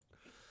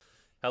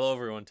Hello,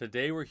 everyone.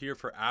 Today we're here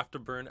for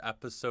Afterburn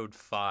episode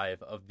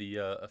 5 of the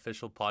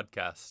official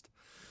podcast.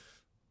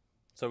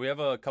 So we have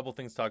a couple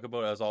things to talk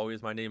about. As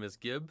always, my name is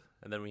Gib,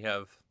 and then we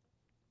have...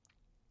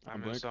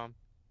 I'm Sam.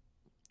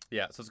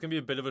 Yeah, so it's going to be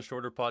a bit of a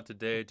shorter pod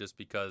today just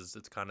because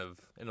it's kind of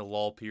in a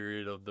lull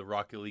period of the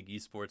Rocket League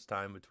esports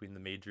time between the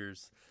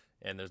majors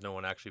and there's no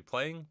one actually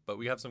playing. But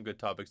we have some good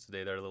topics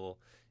today that are a little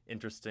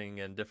interesting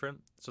and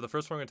different. So the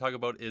first one we're going to talk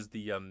about is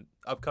the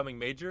upcoming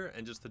major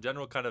and just the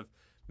general kind of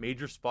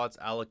major spots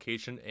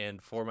allocation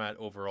and format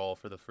overall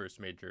for the first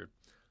major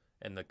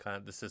and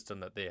the system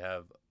that they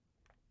have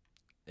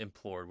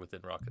implored within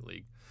Rocket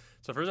League.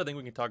 So first, I think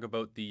we can talk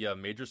about the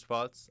major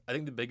spots. I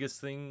think the biggest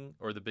thing,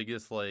 or the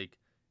biggest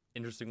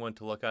interesting one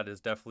to look at,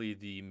 is definitely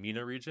the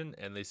MENA region,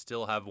 and they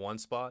still have one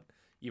spot.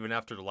 Even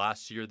after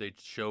last year, they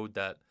showed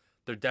that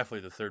they're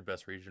definitely the third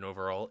best region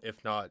overall,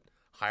 if not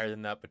higher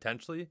than that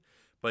potentially.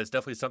 But it's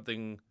definitely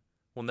something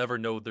we'll never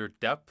know their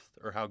depth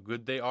or how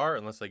good they are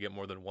unless they get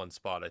more than one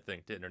spot, I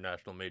think, to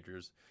international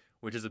majors,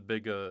 which is a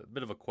bit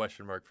of a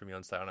question mark for me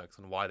on Psyonix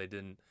and why they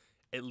didn't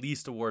at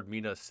least award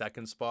MENA a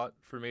second spot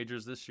for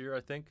majors this year,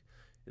 I think,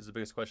 is the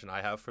biggest question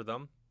I have for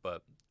them.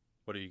 But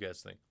what do you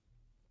guys think?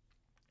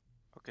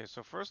 Okay,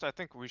 so first I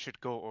think we should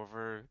go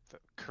over the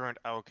current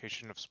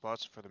allocation of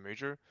spots for the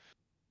major.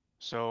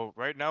 So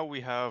right now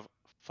we have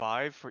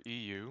 5 for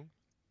EU,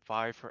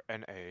 5 for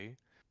NA,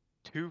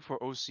 2 for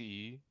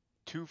OCE,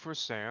 2 for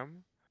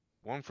SAM,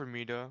 1 for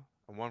MENA,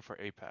 and 1 for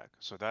APAC.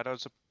 So that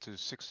adds up to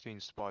 16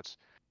 spots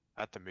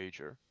at the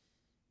major.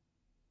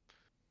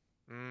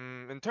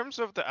 In terms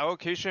of the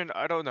allocation,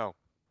 I don't know.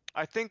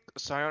 I think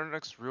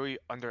Psyonix really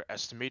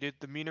underestimated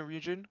the MENA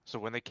region. So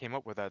when they came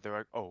up with that, they're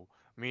like, oh,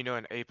 MENA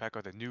and APAC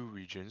are the new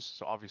regions,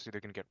 so obviously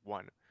they're going to get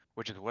one,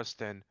 which is less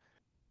than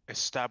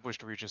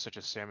established regions such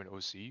as SAM and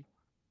OC,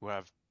 who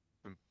have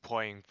been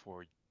playing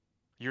for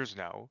years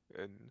now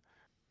in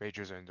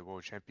majors and the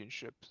World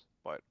Championships.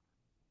 But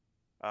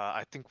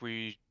I think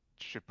we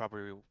should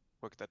probably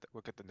look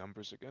at the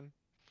numbers again.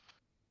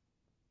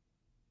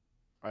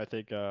 I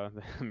think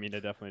Mina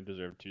definitely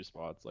deserved 2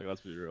 spots. Like,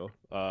 let's be real.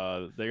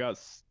 They got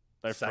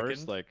their Second?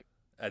 first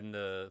And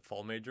the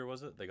fall major,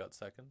 was it? They got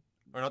second?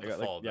 Or not they the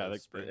got fall, the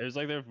spring. it was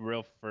like their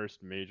real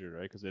first major,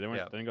 right? Because they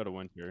didn't go to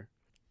winter.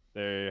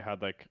 They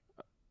had like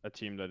a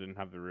team that didn't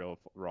have the real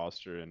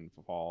roster in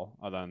fall,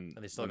 and then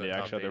And they still when got they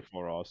top actually had their 8.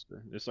 full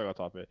roster, they still got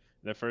top 8.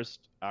 Their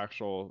first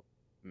actual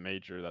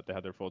major that they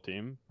had their full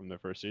team from their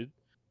first seed,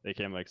 they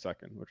came like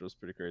second, which was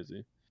pretty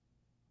crazy.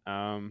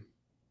 I mean,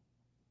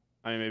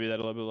 maybe that a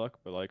little bit of luck,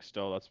 but like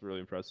still, that's really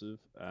impressive.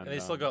 And they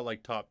still got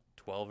like top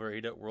 12 or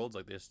 8 at Worlds.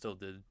 Like they still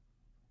did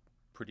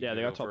pretty good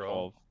they got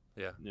overall.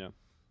 top 12.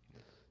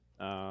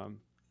 Yeah.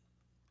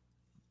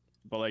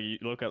 But like you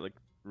look at like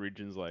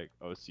regions like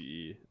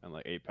OCE and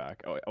like APAC.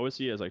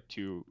 OCE has like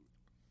two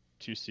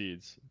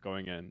seeds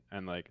going in,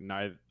 and like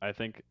I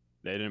think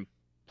they didn't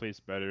place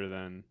better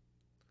than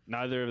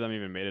neither of them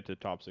even made it to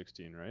top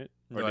 16, right?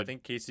 No, I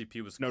think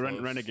KCP was no close.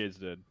 Renegades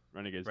did.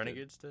 Renegades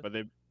did? But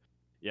they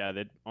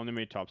only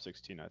made top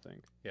 16, I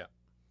think. Yeah.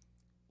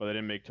 But they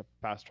didn't make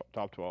past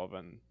top 12,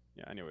 and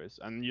yeah. Anyways,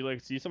 and you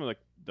like see some of like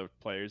the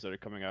players that are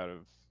coming out of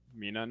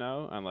MENA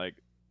now, and like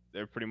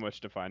they're pretty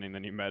much defining the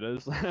new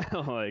metas,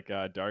 like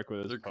Dark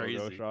with his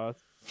pogo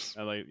shots,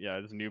 and like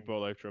this Nupo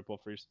like triple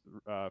flip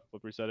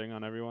resetting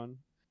on everyone,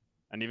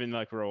 and even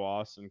like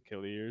Roas and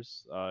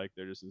Killiers, like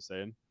they're just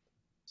insane.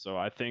 So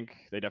I think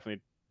they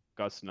definitely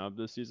got snubbed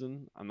this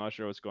season. I'm not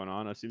sure what's going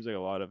on. It seems like a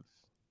lot of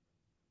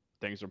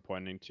things are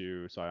pointing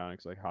to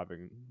Psyonix like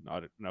having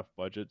not enough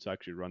budget to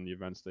actually run the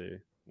events they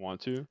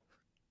want to.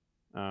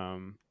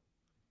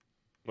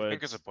 But you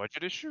think it's a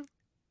budget issue?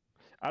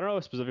 I don't know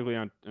specifically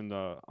on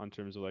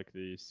terms of like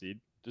the seed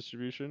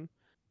distribution,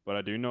 but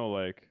I do know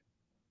like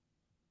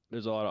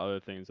there's a lot of other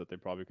things that they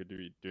probably could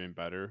be doing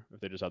better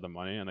if they just had the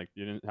money, and like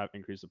you didn't have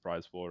increase the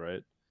prize pool,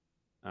 right?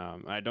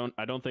 I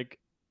don't think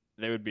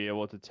they would be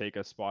able to take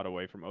a spot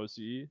away from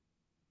OCE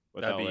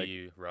without That'd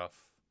be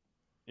rough.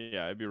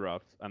 Yeah, it'd be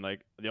rough. And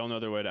like the only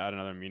other way to add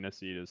another MENA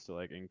seed is to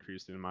like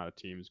increase the amount of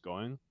teams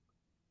going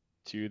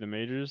to the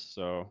majors.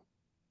 So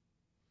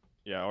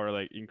yeah, or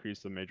like increase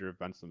the major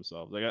events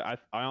themselves. Like I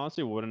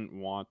honestly wouldn't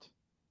want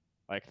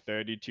like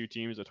 32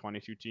 teams or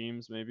 22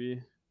 teams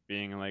maybe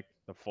being like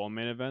the full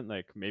main event.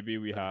 Like maybe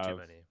we That'd be too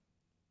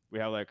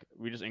many.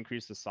 we just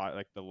increase the size,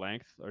 like the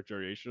length or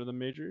duration of the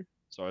major.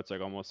 So it's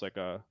like almost like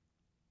a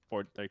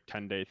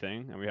 10-day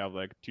thing, and we have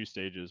like 2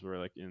 stages where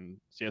like in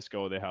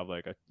CS:GO they have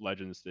like a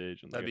legend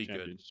stage and like That'd a be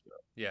good.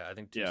 Yeah, I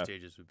think 2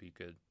 stages would be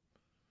good.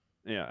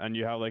 Yeah, and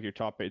you have like your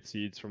top 8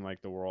 seeds from like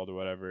the world or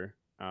whatever,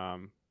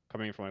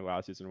 coming from like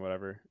last season or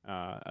whatever,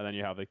 and then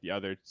you have like the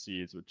other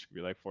seeds, which could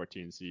be like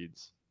 14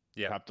 seeds.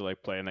 Yeah, you have to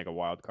like play in like a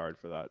wild card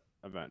for that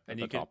event. And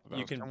you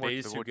can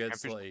base who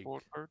gets like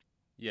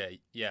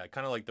yeah,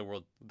 kind of like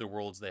the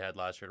worlds they had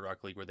last year at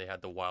Rocket League, where they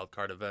had the wild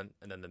card event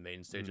and then the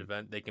main stage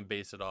event. They can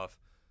base it off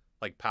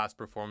like past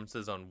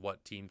performances on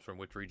what teams from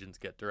which regions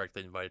get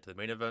directly invited to the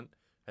main event,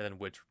 and then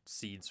which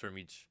seeds from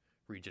each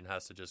region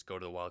has to just go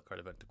to the wildcard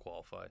event to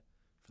qualify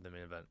for for the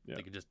main event. Yeah.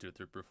 They could just do it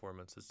through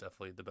performance. It's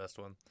definitely the best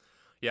one.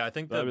 Yeah, I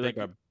think That'd the be big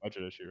like a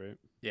budget issue, right?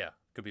 yeah,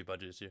 could be a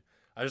budget issue.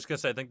 I was just gonna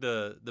say I think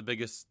the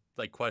biggest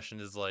like question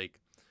is like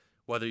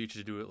whether you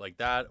should do it like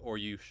that or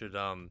you should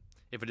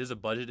if it is a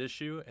budget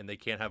issue and they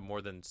can't have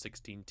more than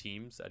 16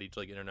 teams at each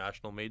like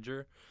international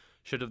major,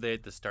 should have they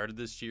at the start of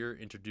this year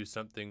introduced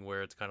something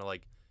where it's kind of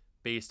like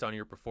based on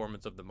your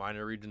performance of the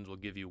minor regions will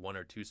give you 1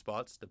 or 2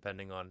 spots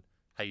depending on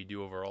how you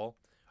do overall.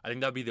 I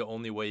think that'd be the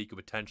only way you could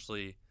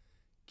potentially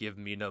give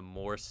MENA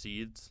more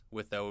seeds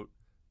without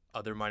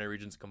other minor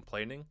regions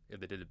complaining if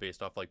they did it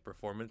based off like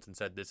performance and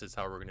said this is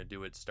how we're going to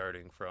do it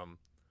starting from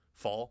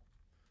fall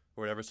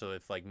or whatever. So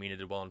if like MENA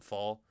did well in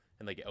fall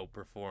and like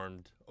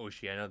outperformed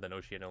Oceania, then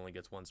Oceania only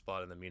gets 1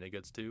 spot and then MENA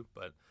gets 2.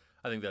 But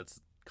I think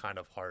that's kind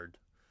of hard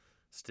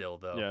still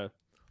though. Yeah.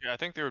 Yeah, I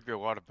think there would be a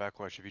lot of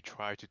backlash if you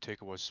try to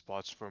take away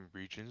spots from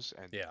regions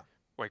and Yeah.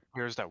 like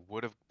players that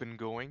would have been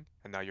going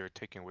and now you're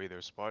taking away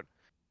their spot.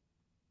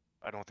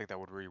 I don't think that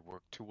would really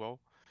work too well.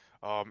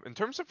 In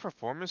terms of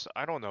performance,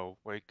 I don't know.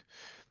 Like,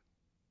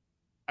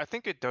 I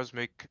think it does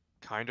make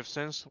kind of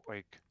sense.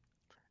 Like,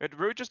 it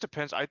really just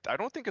depends. I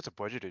don't think it's a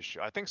budget issue.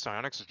 I think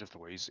Psyonix is just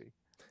lazy.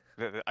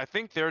 I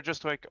think they're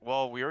just like,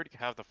 well, we already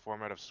have the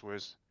format of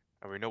Swiss,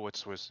 and we know what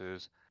Swiss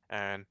is,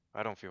 and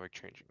I don't feel like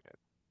changing it.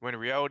 When in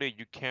reality,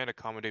 you can't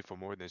accommodate for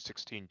more than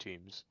 16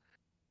 teams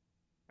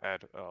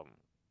at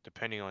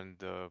depending on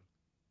the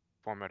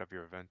format of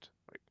your event.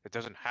 Like, it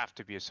doesn't have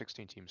to be a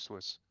 16-team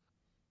Swiss.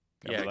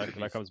 Yeah, but it could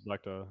be- that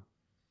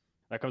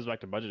comes back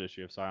to budget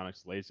issue if Psyonix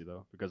is lazy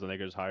though, because then they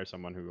could just hire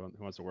someone who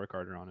wants to work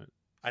harder on it.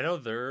 I know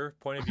their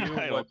point of view.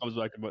 It all what, comes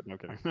back to but no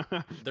kidding.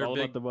 They're All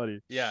big- about the money.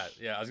 yeah,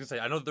 I was gonna say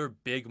I know their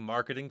big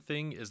marketing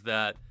thing is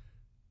that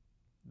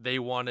they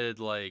wanted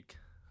like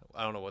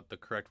I don't know what the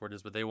correct word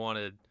is, but they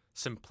wanted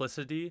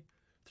simplicity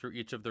through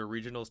each of their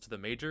regionals to the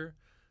major.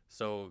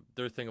 So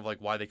their thing of like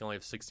why they can only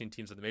have 16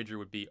 teams at the major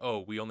would be, oh,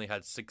 we only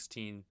had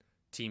 16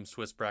 team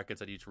Swiss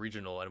brackets at each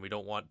regional, and we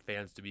don't want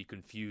fans to be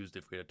confused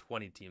if we had a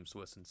 20 team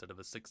Swiss instead of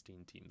a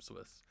 16 team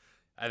Swiss.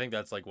 I think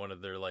that's like one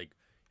of their like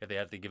if they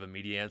had to give a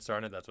media answer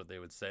on it, that's what they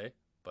would say.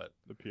 But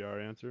The PR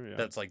answer, yeah.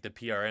 that's like the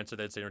PR answer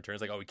they'd say in return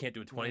is like, oh, we can't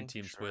do a 20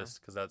 team Sure. Swiss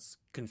because that's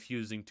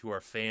confusing to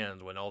our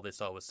fans when all they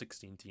saw was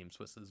 16 team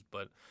Swisses.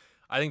 But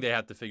I think they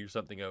have to figure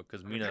something out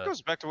because I mean, MENA. that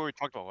goes back to what we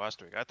talked about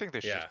last week. I think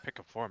they should Yeah. just pick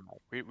a format.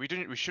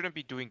 We shouldn't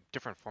be doing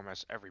different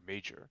formats every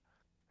major,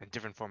 and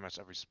different formats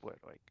every split.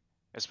 Like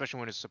especially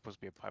when it's supposed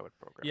to be a pilot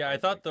program. Yeah, I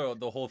right? thought Like,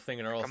 the whole thing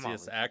in come on.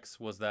 RLCSX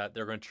was that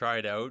they're going to try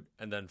it out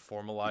and then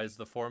formalize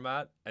the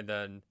format, and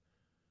then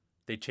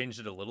they changed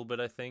it a little bit,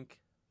 I think,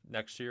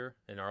 next year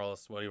in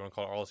RLS. What do you want to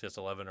call it? RLCS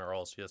 11 or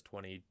RLCS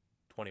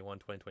 2021,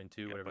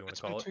 2022, yeah, whatever but you want it's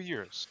to call been it. 2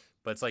 years.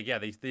 But it's like, yeah,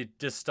 they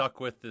just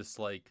stuck with this,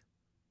 like,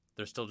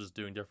 they're still just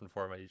doing different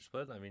format each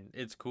split. I mean,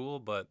 it's cool,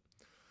 but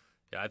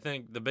yeah, I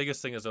think the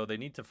biggest thing is, though, they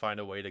need to find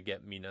a way to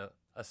get MENA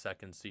a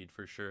second seed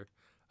for sure.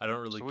 I don't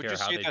really So would care you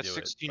how say they that do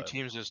 16 it. But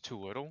teams is too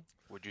little?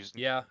 Would you?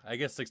 yeah, I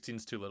guess 16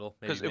 is too little.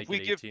 Maybe Because make if we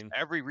it give 18.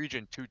 every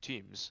region 2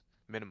 teams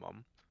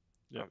minimum,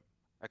 Yeah.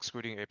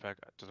 excluding APAC,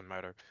 it doesn't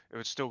matter. It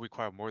would still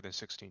require more than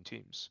 16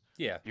 teams.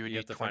 Yeah, You would you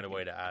have need to find a 20,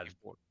 way to add.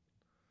 24.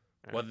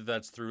 Yeah. Whether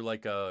that's through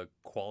like a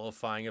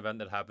qualifying event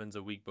that happens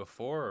a week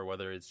before or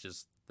whether it's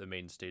just the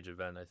main stage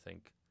event, I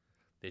think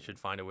they should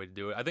find a way to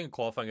do it. I think a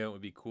qualifying event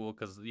would be cool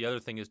because the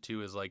other thing is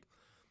too is like,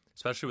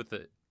 especially with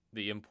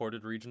the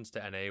imported regions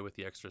to NA with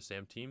the extra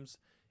SAM teams,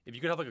 if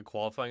you could have like a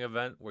qualifying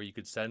event where you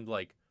could send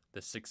like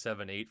the 6,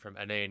 7, 8 from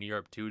NA and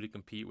Europe 2 to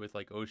compete with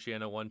like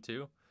Oceania 1,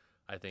 2,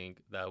 I think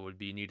that would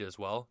be neat as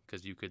well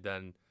because you could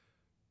then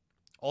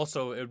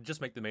also, it would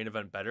just make the main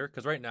event better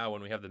because right now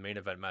when we have the main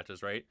event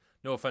matches, right?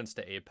 No offense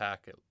to APAC,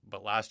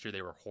 but last year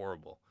they were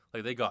horrible.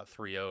 Like they got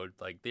 3-0'd.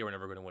 Like they were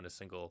never going to win a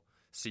single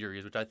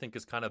series, which I think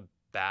is kind of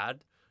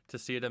bad to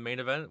see at a main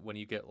event when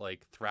you get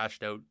like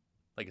thrashed out.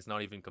 Like it's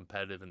not even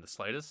competitive in the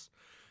slightest.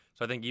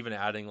 So I think even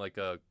adding like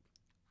a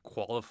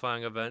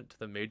qualifying event to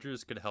the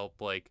majors could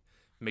help like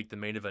make the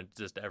main event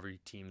just every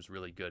team's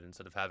really good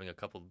instead of having a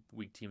couple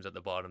weak teams at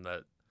the bottom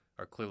that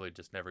are clearly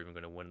just never even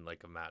going to win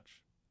like a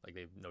match. Like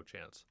they have no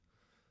chance.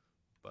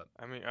 But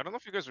I mean, I don't know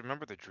if you guys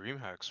remember the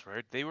DreamHacks,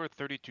 right? They were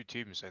 32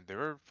 teams and they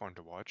were fun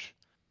to watch.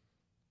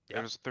 Yeah.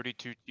 There was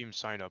 32 teams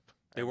sign up.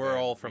 they and were then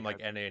all we from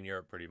like had- NA and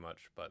Europe pretty much,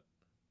 but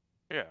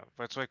Yeah,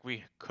 but it's like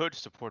we could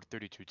support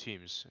 32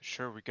 teams.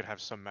 Sure, we could have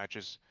some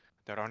matches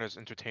that aren't as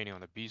entertaining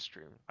on the B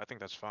stream. I think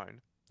that's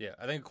fine. yeah,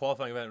 I think a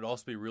qualifying event would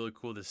also be really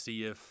cool to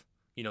see if,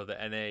 you know, the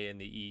NA and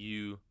the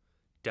EU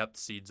depth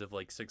seeds of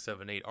like 6,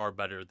 7, 8 are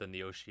better than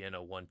the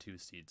Oceania 1, 2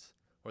 seeds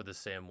or the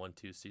SAM 1,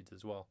 2 seeds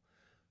as well.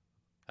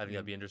 I think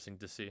that'd be interesting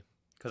to see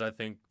because I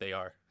think they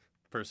are.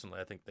 Personally,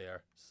 I think they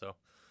are. So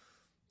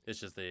it's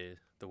just the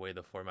way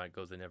the format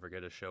goes, they never get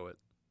to show it.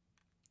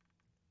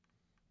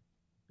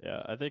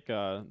 Yeah, I think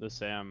the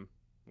SAM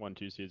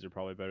 1-2 seeds are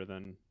probably better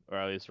than, or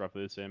at least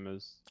roughly the same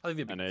as I think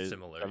they'd be NA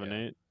similar. 7, Yeah.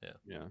 8. Yeah.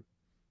 Yeah.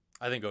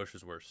 I think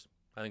Osha's worse.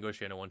 I think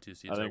Oceania 1, 2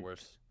 seeds are think-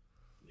 worse.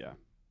 Yeah.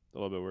 A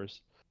little bit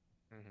worse.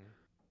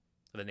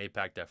 Mm-hmm. And then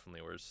APAC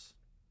definitely worse.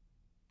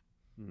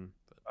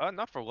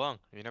 Not for long.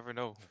 You never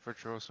know.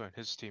 Virtuoso and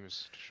his team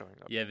is showing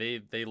up. Yeah,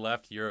 they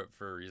left Europe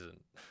for a reason.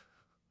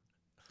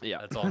 Yeah.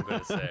 That's all I'm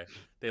gonna say.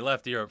 They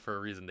left Europe for a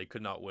reason. They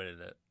could not win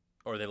in it,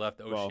 or they left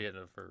Well,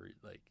 Oceania for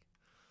like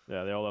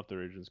Yeah, they all left the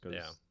regions because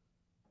Yeah.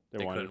 they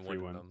they wanted a couldn't free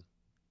win win. them.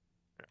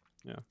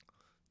 Yeah.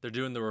 They're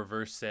doing the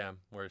reverse Sam,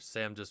 where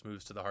Sam just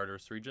moves to the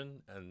hardest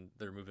region, and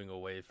they're moving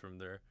away from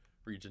their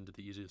region to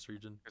the easiest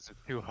region. Is it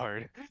too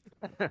hard?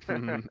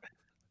 Mhm.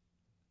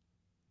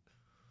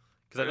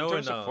 Because I In know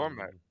terms in of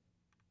format,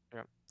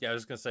 yeah. yeah, I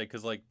was just gonna say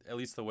because like at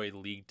least the way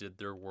League did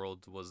their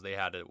Worlds was they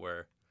had it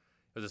where it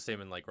was the same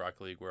in like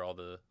Rocket League where all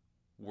the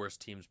worst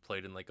teams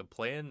played in like a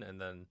play-in,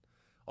 and then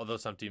although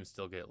some teams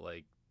still get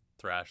like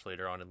thrashed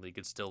later on in League,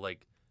 it's still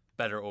like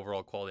better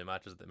overall quality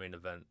matches at the main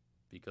event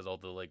because all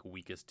the like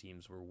weakest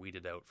teams were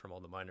weeded out from all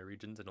the minor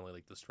regions and only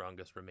like the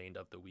strongest remained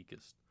of the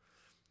weakest.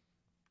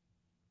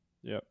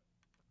 Yep.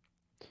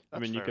 I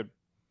That's mean, you fair. could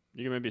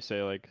maybe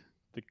say like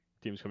the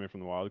teams coming from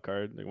the wild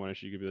card. Like one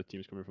issue you could be the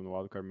teams coming from the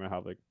wild card might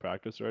have like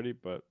practice already,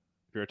 but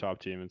if you're a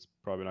top team, it's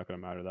probably not going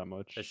to matter that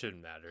much. It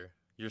shouldn't matter.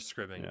 You're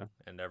scrimming Yeah.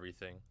 and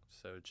everything,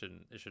 so it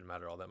shouldn't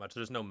matter all that much.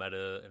 There's no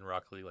meta in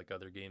Rocket League like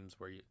other games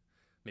where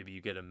maybe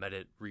you get a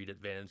meta read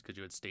advantage because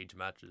you had stage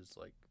matches.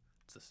 Like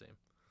it's the same.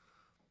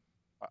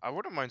 I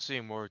wouldn't mind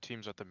seeing more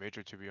teams at the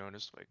major, to be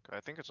honest. Like, I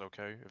think it's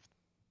okay if.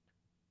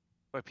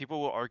 Like, people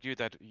will argue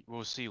that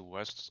we'll see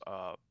less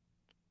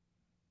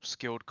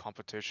skilled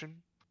competition,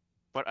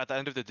 but at the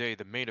end of the day,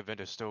 the main event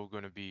is still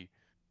going to be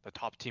the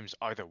top teams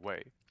either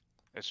way.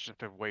 It's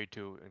just a way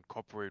to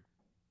incorporate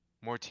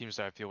more teams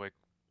that I feel like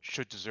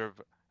should deserve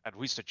at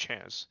least a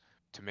chance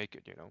to make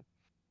it. The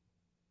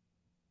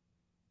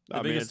I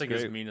mean, biggest it's thing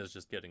is great. Mina's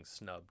just getting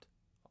snubbed.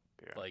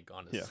 Yeah. Like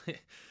honestly,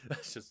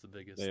 that's just the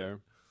biggest. They thing. are.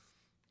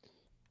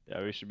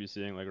 Yeah, we should be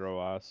seeing like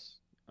Roas,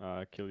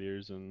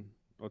 Killiers, and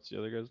what's the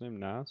other guy's name?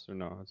 Nas? Or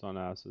no, it's not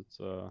Nas. It's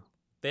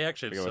They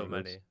actually have forget so what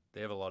it is. many.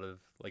 They have a lot of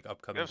like They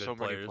upcoming have good so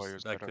many players,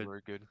 players that that are could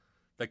very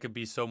good.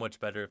 be so much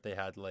better if they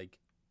had like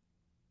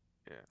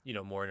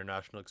Yeah. more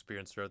international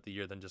experience throughout the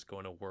year than just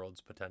going to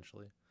Worlds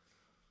potentially.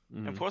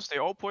 And Mhm. plus, they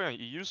all play on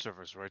EU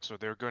servers, right? So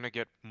they're going to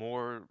get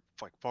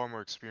far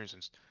more experience,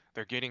 and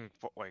they're gaining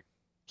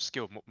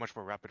skill much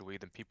more rapidly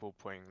than people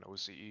playing in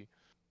OCE.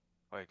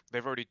 Like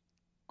they've already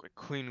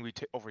cleanly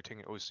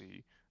overtaken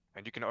OCE,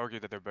 and you can argue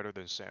that they're better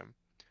than Sam.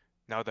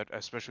 Now that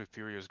especially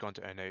Fury has gone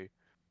to NA,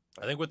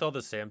 I think with all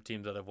the Sam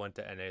teams that have went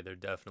to NA, they're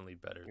definitely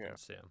better Yeah. than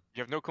Sam.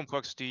 you have no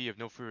complexity, you have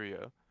no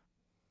Furia,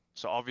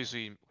 so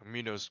obviously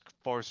Mino's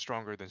far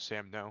stronger than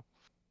Sam now.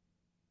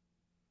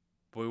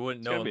 But we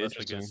wouldn't It's know gonna be unless we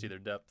get to interesting. see their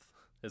depth.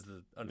 Is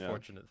the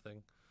unfortunate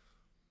thing.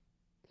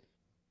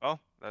 Well,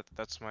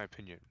 that's my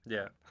opinion.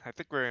 Yeah. I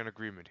think we're in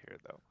agreement here,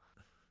 though.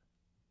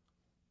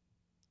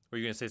 Were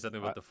you gonna say something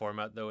about I- the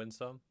format though in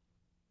some?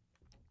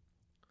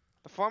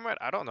 The format,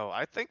 I don't know.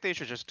 I think they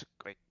should just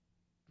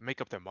make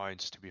up their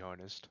minds, to be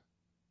honest.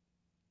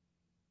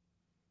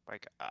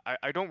 Like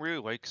I don't really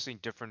like seeing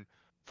different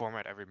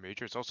format every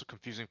major. It's also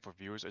confusing for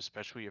viewers,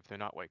 especially if they're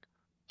not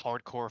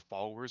hardcore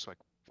followers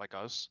like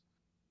us.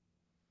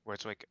 Where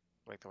it's they're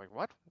like,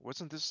 what?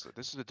 Wasn't this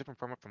is a different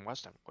format from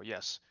last time? Well,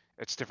 yes,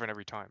 it's different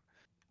every time.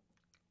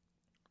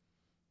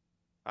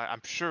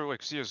 I'm sure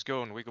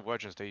CS:GO and League of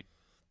Legends, they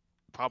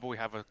probably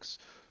have a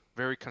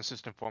very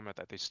consistent format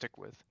that they stick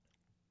with.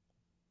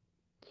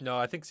 No,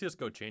 I think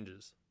CS:GO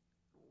changes.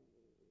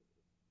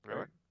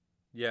 Really?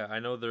 Yeah, I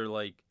know they're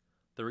like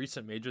the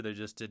recent major they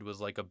just did was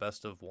like a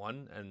best of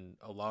one, and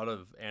a lot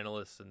of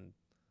analysts and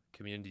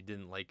community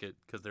didn't like it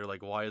because they're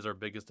like, why is our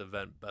biggest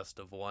event best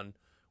of one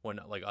when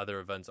like other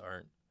events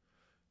aren't?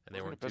 And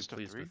they Wasn't weren't it too best of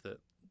pleased three? with it.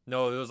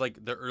 No, it was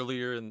like the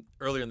earlier in the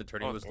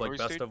tournament Oh, was the like early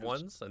best of stages?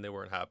 ones, and they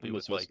weren't happy In the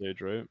with Swiss like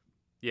stage, right?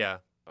 yeah,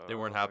 they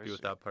weren't I happy with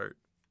see. that part.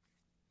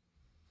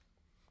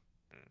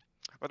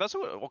 But that's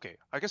okay.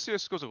 I guess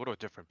CS:GO's a little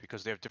different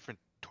because they have different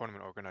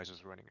tournament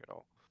organizers running it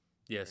all.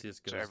 Yeah, Right.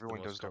 CS:GO So is everyone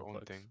the most does their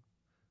complex. own thing.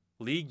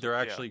 League, they're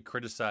Yeah. actually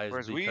criticized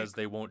Whereas because League-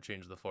 they won't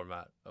change the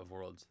format of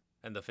Worlds,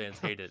 and the fans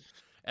hate it.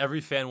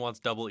 Every fan wants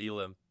double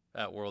elim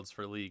at Worlds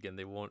for League, and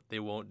they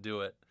won't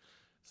do it.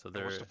 So And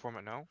what's they're the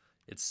format now?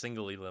 it's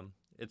single elim.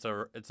 It's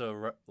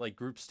a like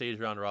group stage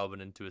round robin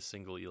into a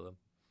single elim,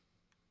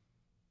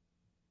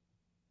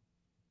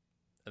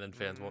 and then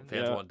fans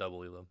Yeah. want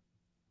double elim.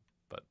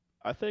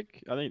 I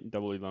think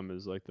double elim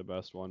is like the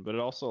best one, but it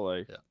also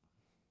like Yeah.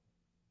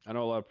 I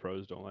know a lot of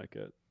pros don't like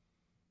it.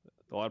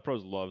 A lot of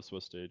pros love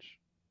Swiss stage.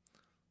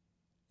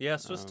 Yeah,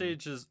 Swiss Um,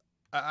 stage is.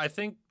 I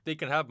think they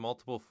can have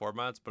multiple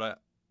formats, but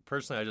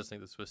I just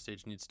think the Swiss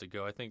stage needs to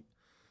go. I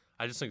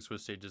just think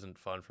Swiss stage isn't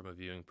fun from a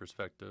viewing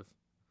perspective.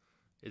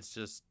 It's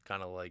just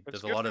kind of like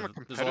It's there's a good lot from a of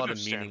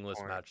competitive meaningless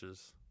standpoint.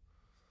 matches.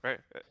 Right?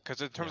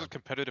 Because in terms Yeah. of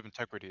competitive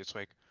integrity, it's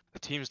like the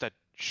teams that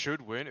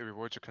should win, it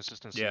rewards your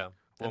consistency. Yeah,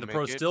 will and the make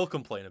pros it. still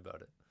complain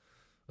about it.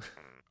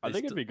 I They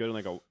think it'd still- be good in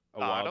like a I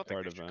wild don't think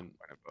card they should event.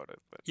 complain about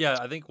it, but Yeah,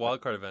 I think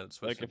wildcard events.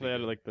 Swiss Like would if be they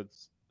had good. like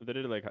if they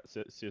did it like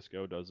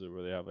CS:GO does it,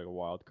 where they have like a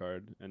wild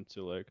card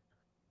into like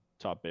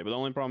top 8. But the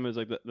only problem is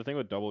like the thing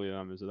with double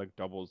EM is it like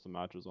doubles the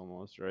matches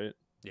almost, right?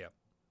 Yeah.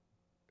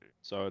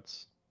 So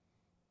it's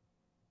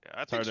Yeah,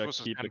 I It's think hard to Swiss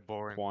is keep kind the of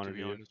boring, to be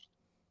quantity of. honest.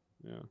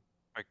 Yeah.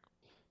 Like,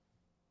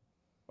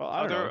 Well,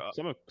 I don't know.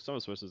 other Some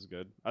of Swiss is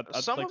good. I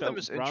some like of them that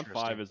is round 5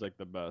 interesting. is like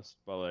the best,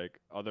 but like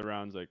other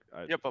rounds, like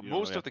Yeah, but you don't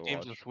most really of have the to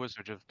games in watch. Swiss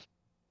are just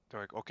they're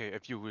like, okay,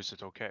 if you lose,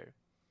 it's okay.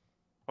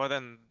 Well,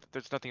 then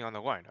there's nothing on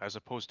the line, as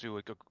opposed to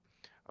like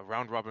a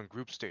round robin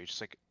group stage.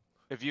 It's like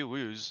if you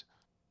lose,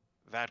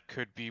 that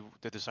could be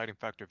the deciding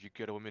factor if you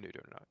get eliminated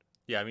or not.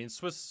 Yeah, I mean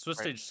Swiss Right?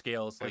 stage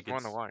scales There's like more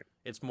on the line.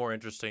 it's more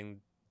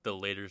interesting. The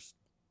later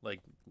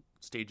like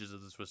stages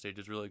of the Swiss stage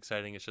is really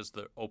exciting. It's just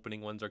the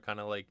opening ones are kind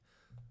of like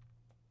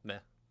meh.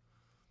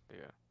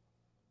 Yeah,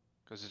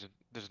 because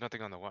there's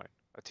nothing on the line.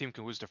 A team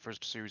can lose their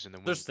first series and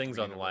then win There's things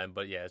 3 on in the a row. line,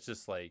 but yeah, it's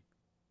just like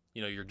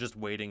you're just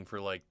waiting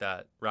for like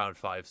that round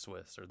 5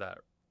 Swiss or that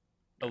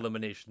Yeah.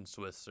 elimination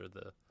Swiss or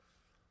the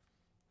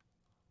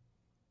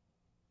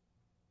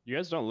You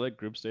guys don't like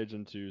group stage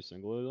into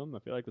single them? I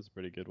feel like that's a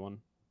pretty good one.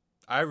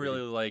 I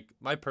really like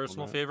my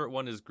personal format. favorite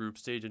one is group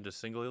stage into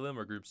single elim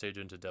or group stage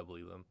into double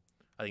elim.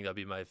 I think that'd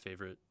be my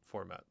favorite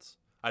formats.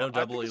 I know I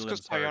double think it's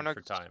 'cause elim's hard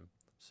for Psyonix- time,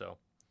 so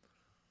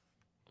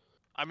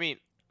I mean,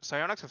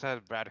 Psyonix has had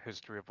a bad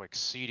history of like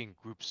seeding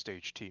group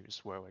stage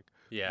teams where like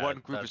yeah, one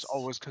group is that's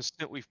always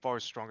consistently far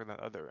stronger than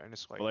the other, and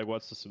it's But like, like,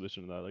 what's the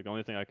solution to that? Like, the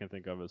only thing I can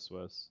think of is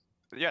Swiss.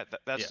 yeah,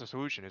 that's Yeah. the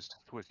solution is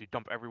Swiss. You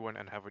dump everyone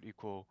and have an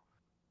equal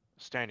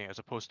standing, as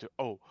opposed to,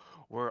 oh,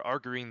 we're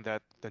arguing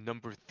that the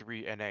number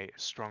 3 NA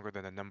is stronger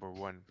than the number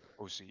 1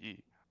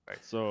 OCE.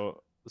 Right?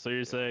 So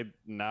you're saying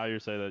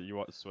that you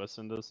want Swiss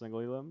into single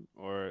elim,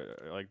 or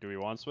like, do we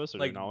want Swiss or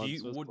do we like not do want you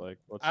Swiss? would Like,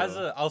 what's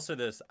I'll say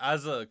this,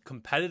 as a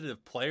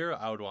competitive player,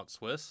 I would want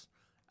Swiss.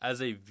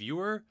 As a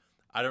viewer,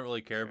 I don't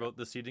really care Yeah. about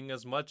the seeding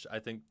as much. I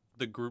think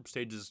the group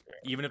stages,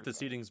 even if the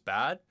seeding's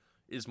bad,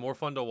 is more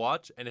fun to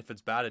watch, and if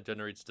it's bad, it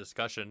generates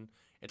discussion.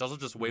 It's also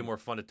just way Mhm. more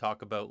fun to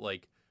talk about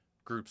like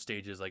group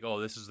stages, like, oh,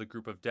 this is the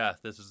group of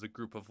death, this is the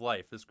group of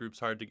life, this group's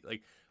hard to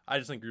like. I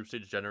just think group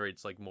stage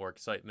generates like more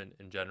excitement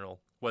in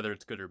general, whether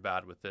it's good or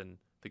bad within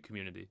the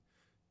community.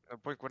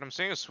 But what I'm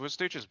saying is Swiss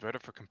stage is better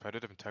for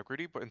competitive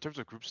integrity, but in terms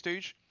of group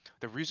stage,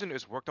 the reason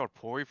it's worked out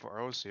poorly for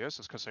ROCS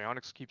is because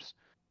Psyonix keeps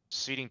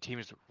seeding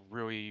teams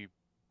really.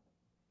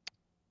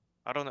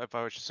 I don't know if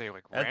I should say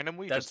like That-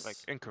 randomly, just like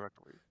that's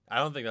incorrectly. I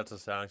don't think that's a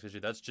Sonics issue.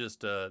 That's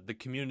just the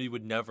community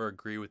would never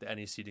agree with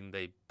any seating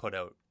they put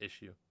out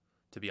issue,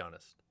 to be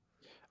honest.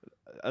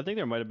 I think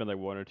there might have been like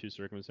one or two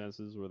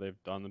circumstances where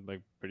they've done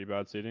like pretty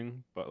bad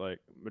seating, but like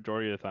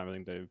majority of the time, I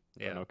think they've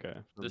done Yeah. okay.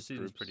 for This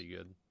season's groups. pretty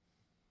good.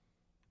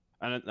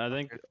 And I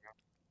think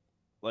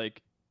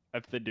like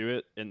if they do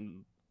it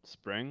in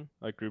spring,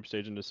 like group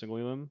stage into single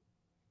elim,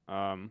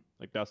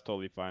 like that's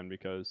totally fine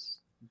because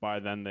by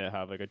then they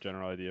have like a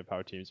general idea of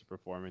how teams are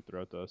performing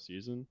throughout the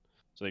season,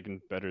 so they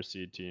can better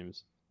seed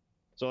teams.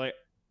 So like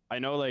I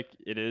know like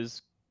it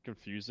is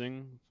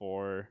confusing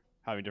for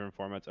having different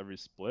formats every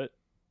split,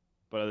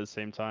 but at the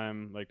same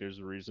time like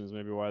there's reasons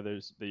maybe why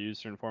they use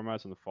certain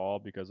formats in the fall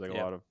because like a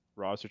Yeah. lot of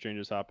roster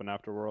changes happen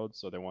after Worlds,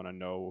 so they want to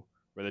know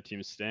where the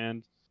teams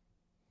stand.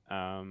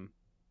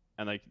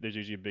 And like there's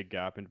usually a big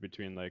gap in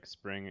between like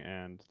spring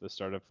and the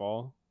start of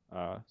fall.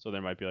 So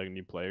there might be like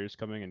new players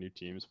coming and new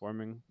teams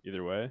forming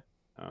either way.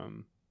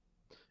 And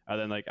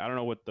then like I don't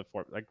know what the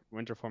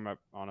winter format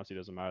honestly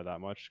doesn't matter that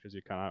much because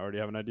you kind of already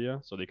have an idea.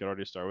 So they could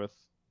already start with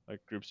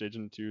like group stage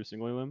into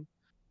single elim.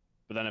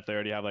 But then if they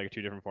already have like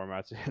two different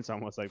formats, it's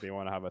almost like they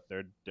want to have a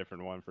third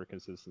different one for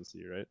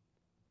consistency, right?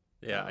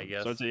 Yeah, I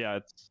guess. So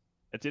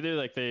it's either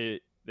like they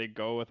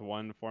go with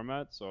one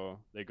format, so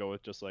they go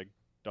with just like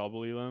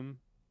double elim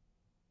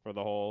for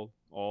all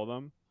of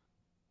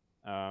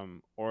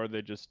them, or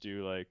they just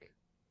do like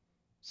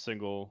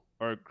single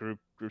or group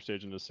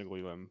stage into single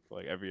elim for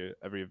like every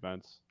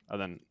event,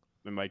 and then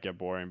it might get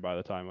boring by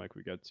the time like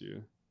we get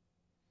to.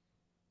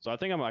 So I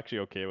think I'm actually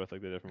okay with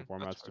like the different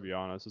That's formats, to fair. be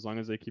honest, as long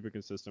as they keep it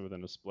consistent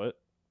within a split,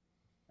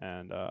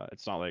 and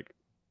it's not like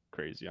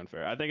crazy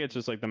unfair. I think it's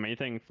just like the main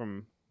thing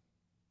from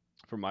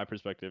my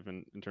perspective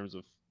in terms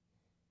of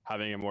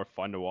having it more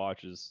fun to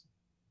watch is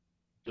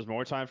just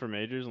more time for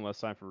majors and less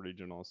time for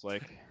regionals.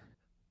 Like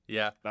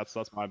Yeah. that's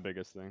my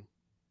biggest thing.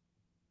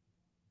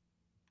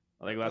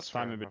 Like That's less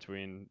time fair in enough.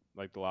 between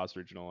like the last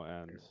regional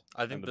and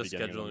I think and the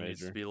beginning of scheduling needs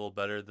to major. be a little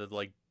better.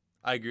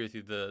 I agree with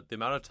you. The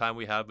amount of time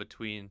we have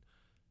between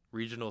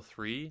regional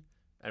 3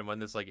 and when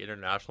this like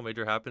international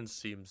major happens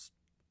seems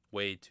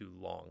way too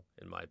long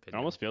in my It opinion.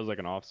 almost feels like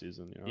an off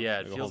season, you know? Yeah,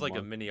 it Like feels whole like a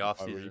month, mini like off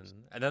 5 season. weeks.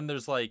 And then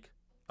there's like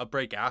a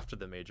break after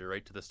the major,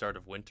 right, to the start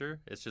of winter.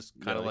 It's just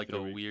kind of like like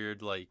a 3 weeks.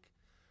 weird like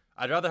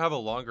I'd rather have a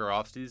longer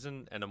off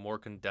season and a more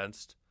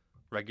condensed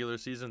regular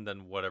season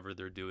than whatever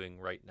they're doing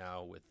right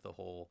now with the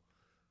whole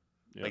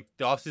Yep. like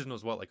the off season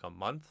was what, like a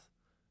month,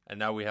 and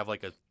now we have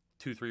like a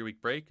 2-3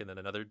 week break and then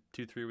another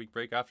 2-3 week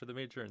break after the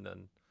major, and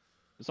then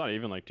It's not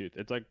even like 2.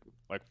 It's like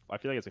I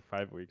feel like it's like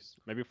 5 weeks,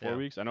 maybe 4 Yeah.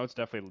 weeks. I know it's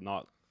definitely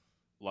not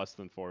less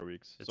than 4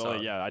 weeks. It's So like,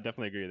 odd. yeah, I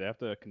definitely agree. They have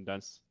to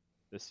condense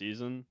the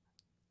season,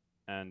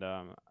 and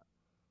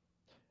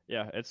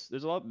yeah, there's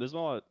been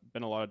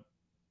a lot of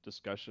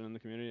discussion in the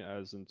community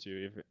as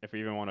into if we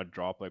even want to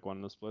drop like one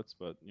of the splits,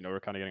 but we're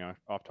kind of getting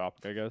off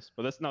topic, I guess.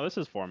 But this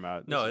is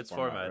format. No, This is it's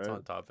format. It's right?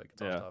 on topic.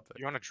 It's on Yeah. topic.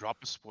 You want to drop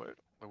a split?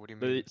 Like, what do you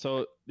mean?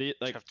 So the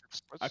Just like have two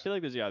splits? I feel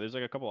like there's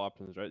like a couple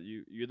options, right?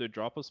 You either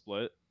drop a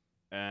split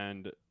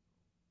and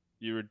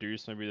you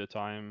reduce maybe the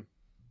time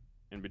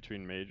in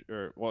between major,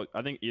 or well,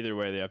 I think either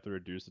way they have to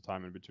reduce the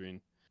time in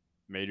between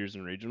majors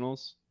and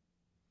regionals,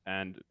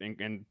 and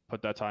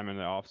put that time in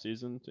the off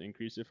season to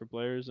increase it for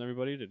players and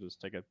everybody to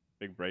just take a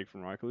big break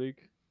from Rocket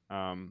League.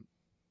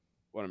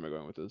 What am I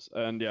going with this?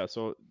 And yeah,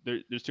 so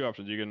there's two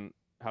options. You can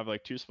have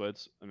like two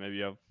splits, and maybe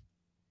you have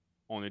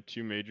only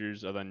two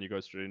majors, and then you go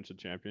straight into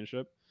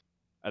championship,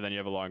 and then you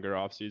have a longer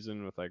off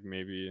season with like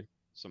maybe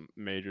some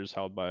majors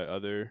held by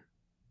other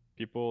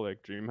people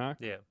like DreamHack.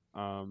 Yeah.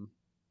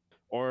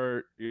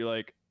 Or you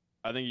like,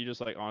 I think you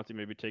just like honestly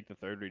maybe take the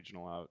third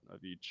regional out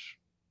of each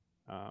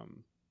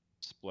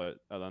split,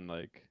 and then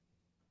like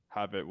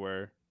have it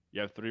where you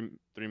have three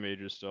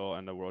majors still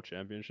and a world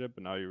championship,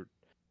 but now you're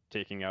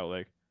taking out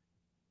like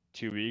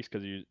 2 weeks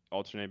because you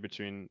alternate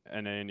between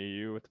NA and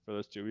EU for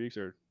those 2 weeks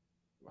or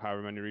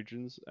however many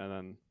regions, and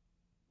then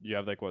you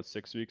have like what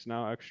 6 weeks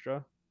now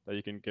extra that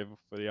you can give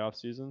for the off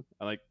season,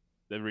 and like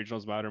the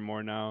regionals matter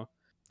more now.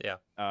 Yeah.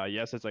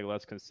 Yes, it's like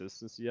less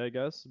consistency, I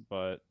guess,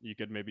 but you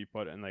could maybe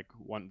put in like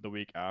the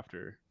week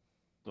after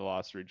the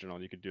last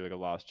regional, you could do like a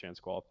last chance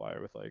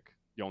qualifier with like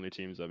the only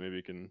teams that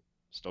maybe can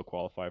still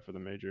qualify for the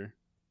major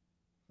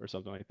or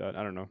something like that.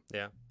 I don't know.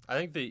 Yeah. I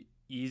think the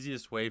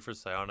easiest way for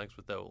Psyonix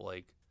without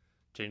like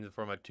changing the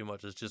format too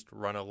much is just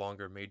run a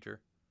longer major.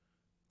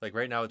 Like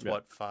right now it's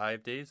what,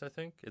 5 days, I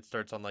think? It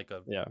starts on like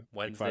a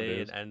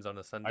Wednesday and ends on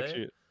a Sunday.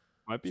 Actually, it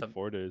might be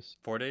 4 days.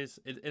 4 days?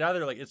 It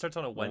either like it starts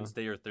on a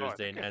Wednesday or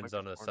Thursday and ends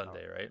on a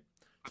Sunday, right?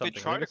 They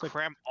try to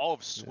cram all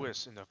of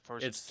Swiss in the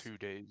first 2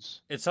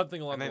 days. It's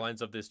something along the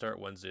lines of they start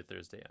Wednesday,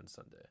 Thursday, and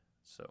Sunday.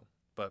 So,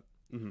 but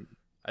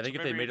I think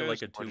if they made it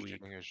like a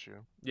 2-week,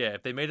 yeah,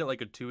 if they made it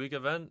like a 2-week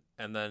event,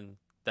 and then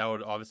that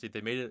would obviously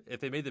if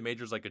they made the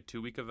majors like a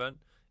 2-week event,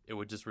 it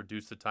would just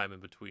reduce the time in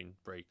between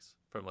breaks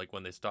from like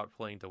when they stopped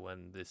playing to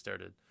when they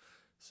started.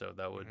 So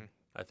that would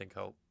I think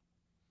help.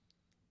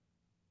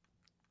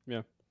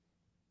 Yeah,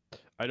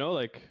 I know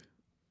like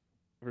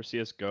for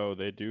CS:GO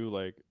they do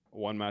like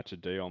one match a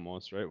day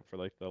almost, right? For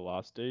like the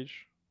last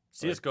stage.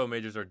 CS:GO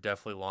majors are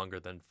definitely longer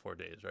than 4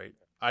 days, right?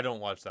 I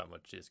don't watch that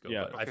much CS:GO,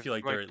 but I feel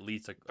like they're at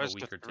least a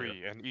week or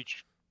two. And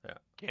each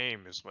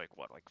game is like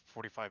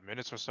 45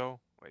 minutes or so.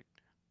 Like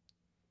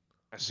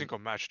a single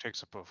match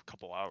takes up a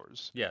couple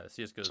hours. Yeah,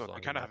 CS:GO is so longer.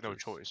 they kind of have no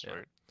choice,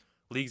 right?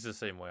 League's the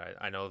same way.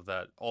 I know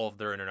that all of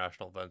their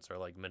international events are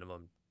like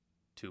minimum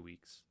 2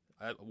 weeks.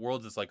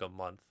 Worlds is like a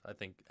month. I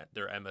think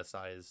their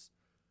MSI is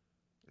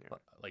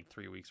like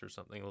 3 weeks or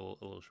something, a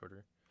little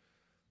shorter.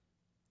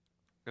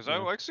 Because I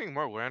like seeing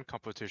more LAN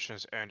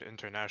competitions and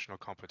international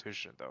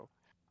competition, though.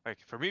 Like,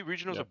 for me,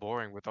 regionals are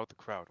boring without the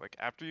crowd. Like,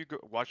 after you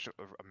watch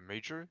a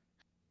major,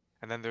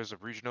 and then there's a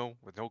regional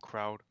with no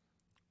crowd,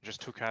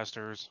 just two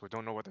casters who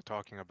don't know what they're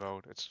talking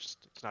about, it's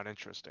not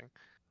interesting.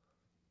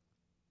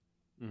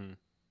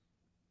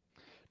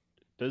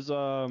 Does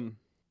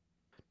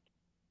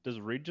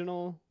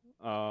regional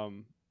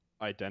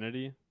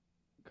identity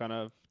kind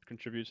of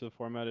contribute to the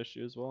format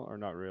issue as well, or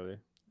not really?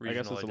 I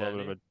guess it's a little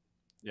bit of a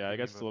I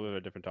guess it's a little bit of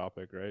a different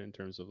topic, right? In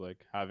terms of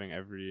like having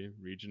every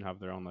region have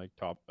their own like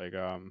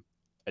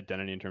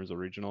identity in terms of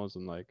regionals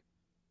and like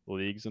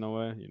leagues in a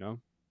way, you know?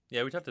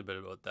 Yeah, we talked a bit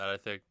about that. I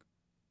think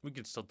we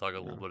could still talk a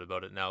little bit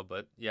about it now,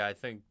 but yeah, I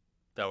think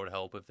that would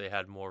help if they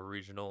had more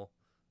regional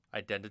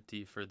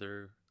identity for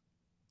their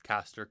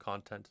caster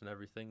content and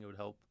everything. It would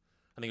help.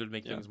 I think it would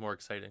make things more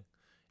exciting.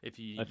 If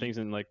you if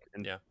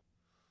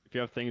you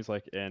have things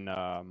like in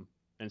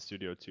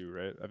Studio 2,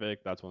 right? I feel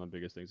like that's one of the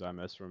biggest things I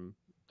miss from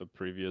the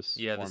previous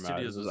format. The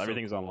studios is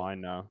everything's so cool.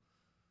 online now.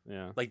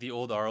 Yeah. Like the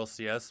old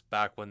RLCS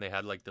back when they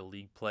had like the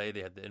league play,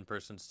 they had the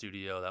in-person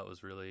studio. That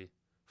was really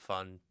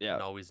fun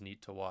and always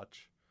neat to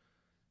watch.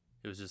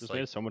 It was just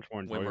like so much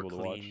more enjoyable to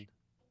watch.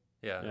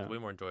 Yeah, it was way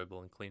more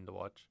enjoyable and clean to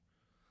watch.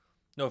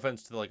 No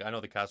offense to I know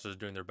the casters are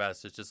doing their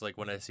best. It's just like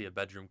when I see a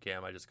bedroom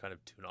cam, I just kind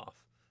of tune off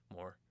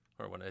more.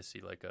 Or when I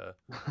see like a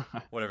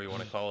whatever you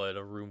want to call it,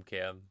 a room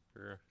cam.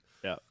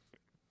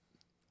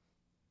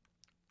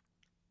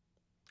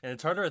 And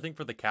it's harder, I think,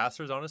 for the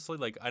casters, honestly.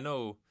 Like, I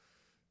know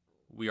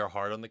we are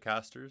hard on the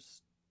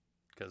casters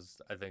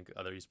because I think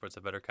other esports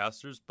have better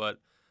casters. But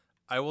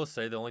I will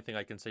say the only thing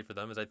I can say for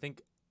them is I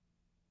think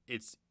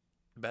it's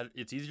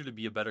easier to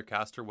be a better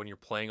caster when you're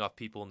playing off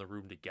people in the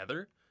room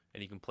together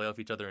and you can play off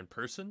each other in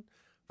person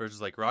versus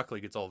like Rocket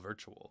League, it's all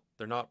virtual.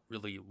 They're not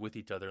really with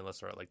each other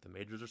unless they're at like the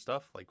majors or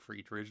stuff. Like for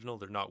each regional,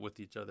 they're not with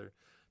each other.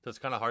 So it's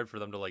kind of hard for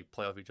them to like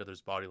play off each other's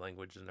body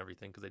language and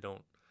everything because they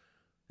don't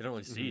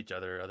really see each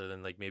other other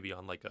than like maybe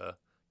on like a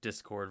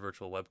Discord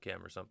virtual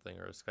webcam or something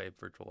or a Skype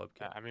virtual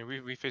webcam. Yeah, I mean,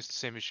 we face the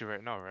same issue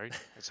right now, right?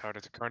 It's harder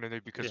to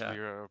coordinate because we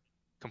are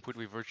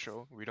completely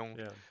virtual. We don't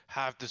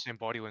have the same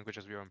body language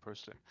as we are in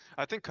person.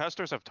 I think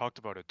casters have talked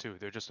about it too.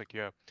 They're just like,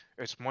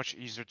 it's much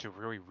easier to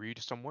really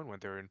read someone when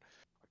they're in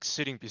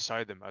sitting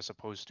beside them as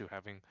opposed to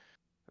having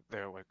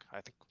their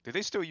I think do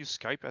they still use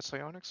Skype at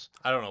Psyonix?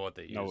 I don't know what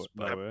they No, use,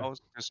 no but way. Clubhouse,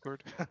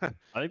 Discord.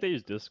 I think they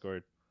use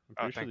Discord. I'm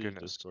Oh, pretty sure thank they use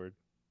goodness. Discord.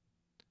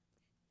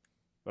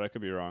 But I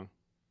could be wrong.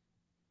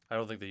 I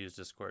don't think they use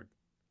Discord.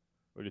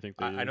 What do you think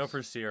they use? I know for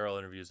CRL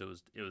interviews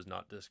it was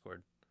not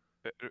Discord.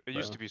 It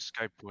used to be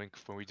Skype Link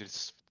when we did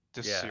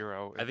this Yeah,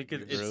 CRL. I think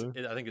interviews.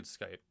 Really? I think it's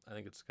Skype. I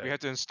think it's Skype. We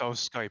had to install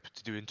Skype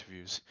to do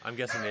interviews. I'm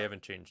guessing they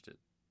haven't changed it,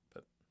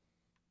 but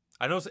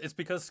I know it's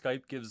because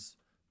Skype gives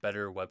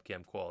better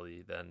webcam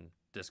quality than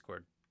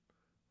Discord.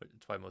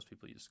 It's why most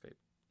people use Skype.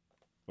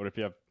 What if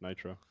you have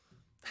Nitro?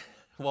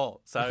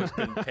 Well, Silence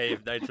can pay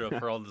Nitro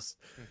for all the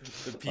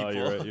people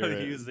you're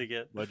right. using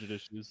it. Budget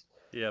issues.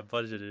 Yeah,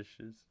 budget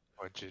issues.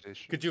 Budget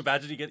issues. Could you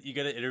imagine you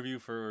get an interview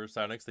for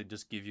Silence, they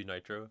just give you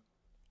Nitro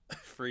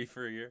free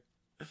for a year?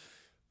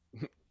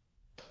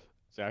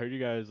 So I heard you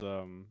guys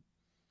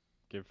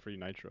give free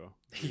Nitro.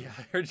 Yeah,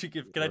 I heard you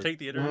give. Can I take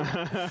the interview?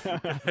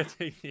 Can I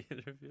take the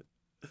interview?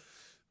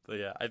 But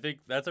yeah, I think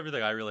that's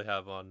everything I really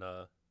have on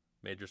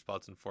major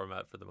spots and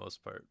format for the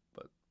most part.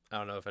 But I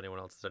don't know if anyone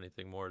else has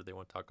anything more they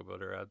want to talk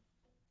about or add.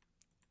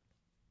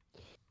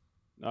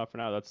 No, for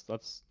now that's the I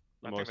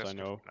think most that's I good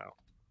know. for now.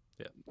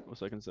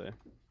 Most I can say.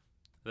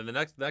 Then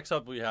the next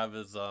up we have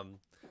is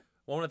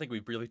one I think we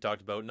briefly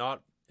talked about,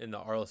 not in the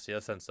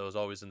RLCS sense, though, it was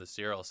always in the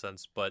CRL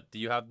sense. But do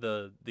you have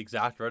the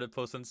exact Reddit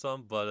post in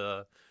some?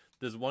 But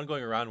there's one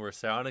going around where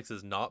Psyonix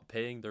is not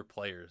paying their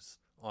players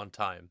on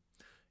time,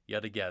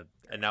 yet again,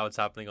 and now it's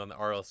happening on the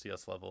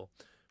RLCS level.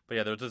 But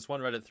yeah, there was this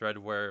one Reddit thread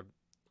where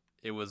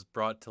it was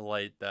brought to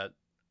light that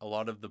a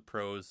lot of the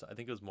pros, I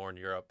think it was more in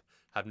Europe,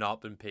 have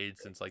not been paid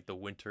since like the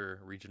winter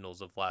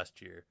regionals of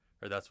last year,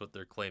 or that's what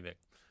they're claiming.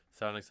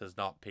 Psyonix has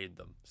not paid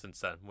them since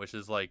then, which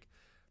is like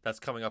that's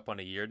coming up on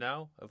a year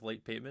now of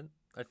late payment,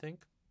 I think.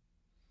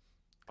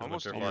 'Cause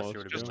Almost winter of last year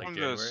would have just been like on the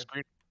January.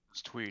 screen of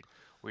this tweet,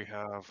 we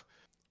have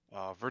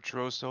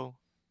Virtuoso,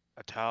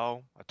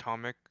 Atal,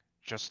 Atomic,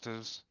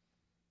 Justice.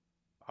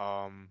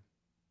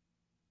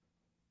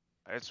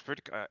 It's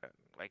pretty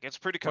it's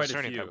pretty Quite a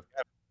concerning. few. That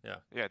we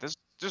have, Yeah. Yeah, this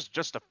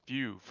just a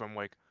few from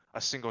like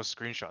a single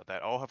screenshot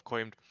that all have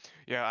claimed,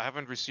 yeah, I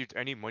haven't received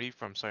any money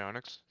from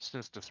Psyonix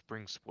since the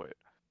spring split.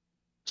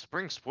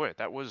 Spring split,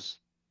 that was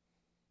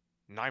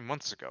 9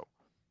 months ago.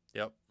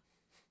 Yep.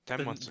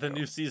 10 months The ago.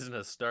 new season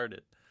has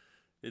started.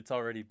 It's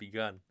already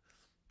begun.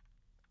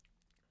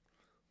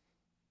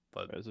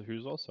 But Guys,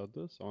 who's all said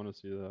this? I want to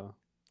see the.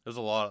 there's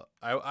a lot.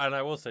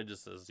 I will say,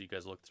 just as you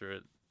guys look through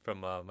it from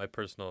my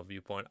personal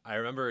viewpoint, I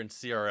remember in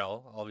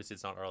CRL, obviously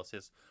it's not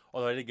RLCS,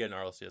 although I did get an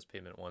RLCS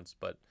payment once,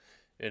 but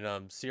in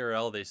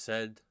CRL they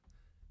said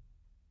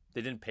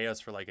they didn't pay us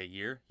for like a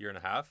year and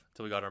a half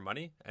until we got our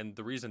money, and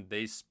the reason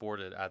they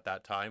sported at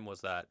that time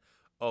was that,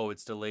 oh,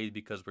 it's delayed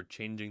because we're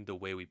changing the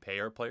way we pay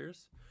our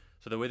players.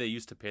 So the way they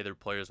used to pay their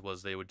players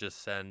was they would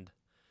just send.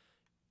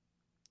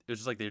 It was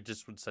just like they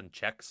just would send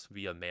checks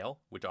via mail,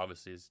 which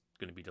obviously is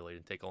going to be delayed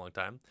and take a long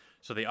time.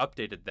 So they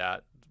updated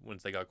that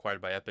once they got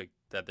acquired by Epic,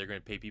 that they're going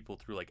to pay people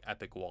through like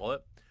Epic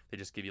Wallet. They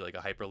just give you like a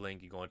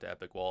hyperlink, you go into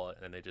Epic Wallet,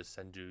 and they just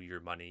send you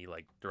your money,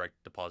 like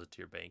direct deposit to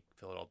your bank,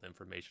 fill out all the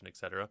information,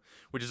 etc.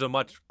 Which is a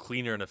much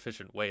cleaner and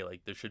efficient way.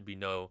 Like there should be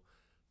no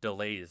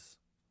delays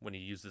when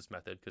you use this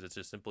method because it's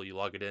just simple. You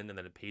log it in and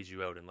then it pays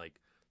you out in like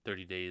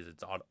 30 days.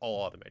 It's all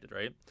automated,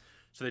 right?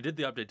 So they did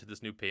the update to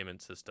this new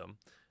payment system.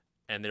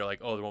 And they're like,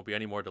 oh, there won't be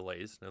any more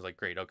delays. And I was like,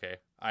 great, okay.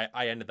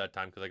 I ended that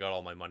time because I got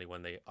all my money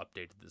when they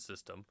updated the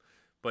system.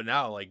 But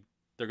now, like,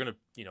 they're going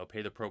to,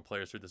 pay the pro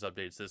players through this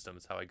updated system.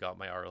 It's how I got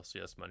my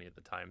RLCS money at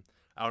the time.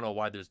 I don't know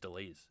why there's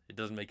delays. It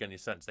doesn't make any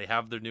sense. They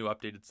have their new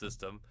updated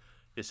system.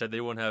 They said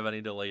they wouldn't have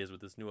any delays with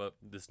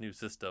this new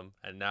system.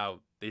 And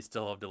now they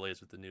still have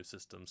delays with the new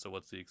system. So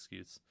what's the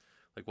excuse?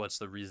 Like, what's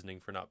the reasoning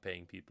for not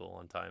paying people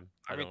on time?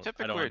 I mean, don't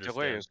typically a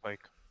delay understand. is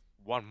like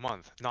 1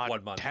 month, not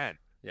 1 month. 10,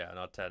 Yeah,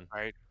 not 10.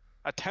 right?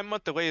 A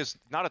 10-month delay is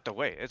not a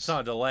delay. It's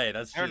not a delay.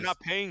 That's they're just, not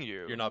paying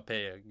you. You're not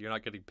paying. You're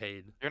not getting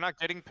paid. You're not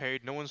getting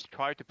paid. No one's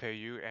tried to pay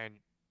you, and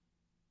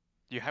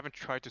you haven't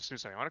tried to sue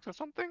Psyonix or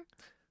something.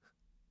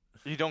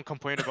 You don't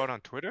complain about it on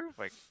Twitter,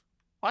 like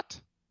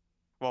what?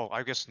 Well,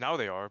 I guess now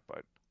they are,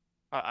 but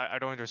I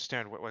don't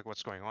understand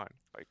what's going on.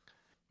 Like,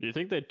 Do you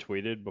think they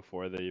tweeted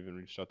before they even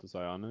reached out to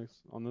Psyonix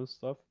on this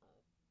stuff?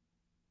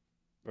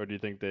 Or do you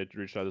think they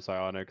reached out to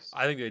Psyonix?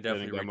 I think they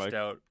definitely them, reached like-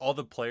 out. All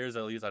the players,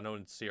 at least I know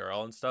in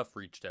CRL and stuff,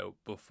 reached out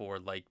before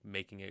like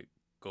making it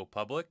go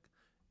public.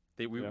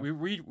 We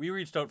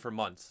reached out for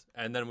months,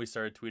 and then we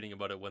started tweeting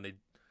about it when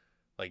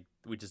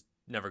we just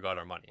never got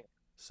our money.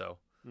 So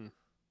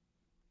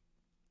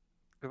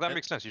 'cause that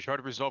makes sense. You try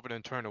to resolve it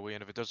internally,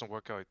 and if it doesn't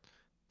work out,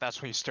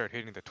 that's when you start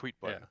hitting the tweet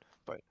button.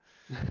 But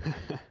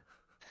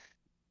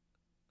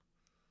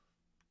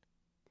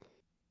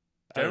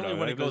generally,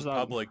 when it goes there's,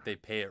 public, they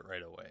pay it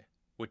right away,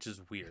 which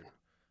is weird.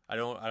 I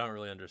don't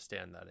really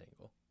understand that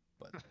angle.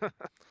 But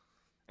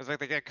it's like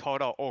they get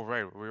called out. Oh,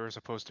 right, we were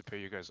supposed to pay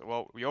you guys.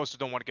 Well, we also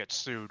don't want to get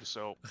sued,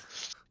 so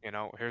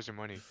here's your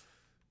money.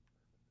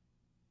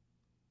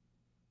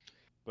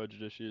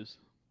 Budget issues.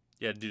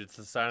 Yeah, dude, it's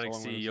the Psyonix all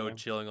I'm gonna CEO say.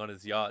 chilling on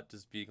his yacht,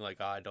 just being like,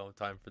 "I don't have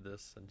time for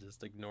this," and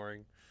just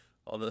ignoring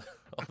all the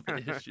all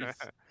the issues.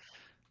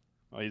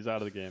 Oh, he's out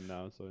of the game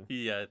now, so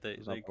Yeah, they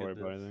doesn't have to worry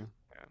could. about anything.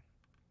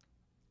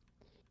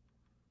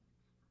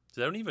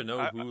 So I don't even know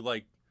I- who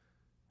like.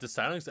 Does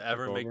Psyonix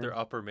ever make over? their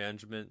upper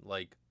management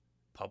like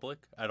public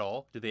at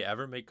all? Do they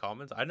ever make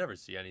comments? I never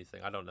see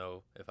anything. I don't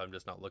know if I'm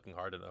just not looking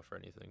hard enough or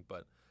anything,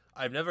 but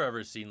I've never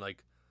ever seen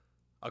like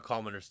a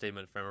comment or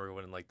statement from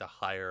everyone in like the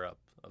higher up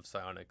of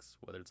Psyonix,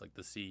 whether it's like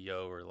the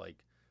CEO or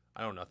like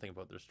I don't know nothing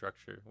about their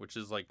structure, which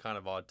is like kind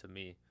of odd to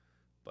me.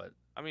 But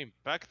I mean,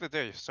 back in the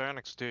day,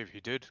 Psyonix Dave, he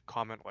did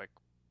comment like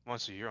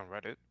once a year on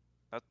Reddit.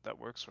 That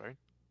works, right?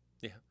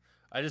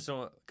 I just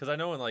don't because I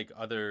know in like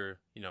other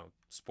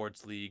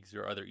sports leagues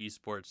or other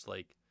esports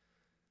like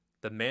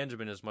the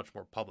management is much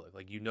more public.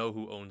 Like you know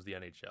who owns the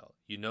NHL,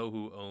 you know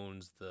who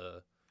owns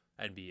the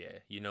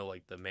NBA, you know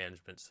like the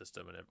management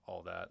system and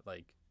all that.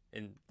 Like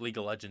in League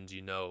of Legends,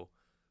 you know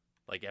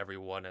like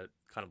everyone at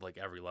kind of like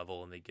every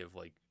level, and they give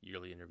like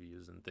yearly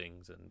interviews and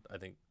things. And I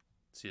think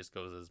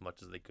CS:GO is as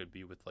much as they could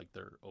be with like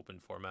their open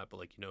format, but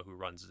like you know who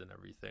runs it and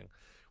everything.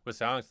 With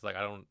Sounds, it's like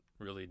I don't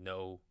really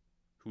know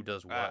who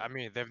does what. I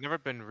mean, they've never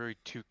been really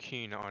too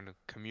keen on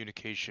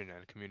communication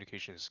and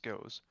communication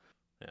skills.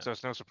 Yeah. So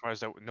it's no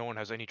surprise that no one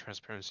has any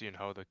transparency in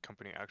how the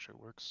company actually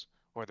works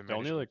or the The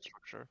only, management like-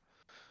 structure.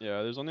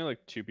 Yeah, there's only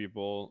like 2,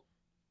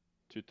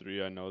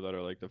 3 I know that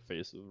are like the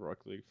face of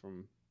Rocket League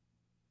from.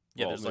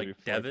 Yeah, well, there's like maybe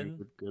four if you Devin.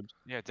 include Gibbs.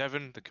 Yeah,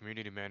 Devin, the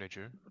community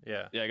manager.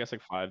 Yeah. Yeah, I guess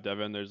like 5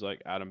 Devin. There's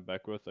like Adam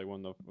Beckwith, like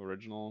one of the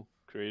original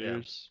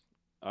creators.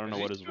 I don't Is know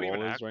he what his still even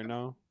role is active? right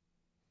now.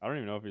 I don't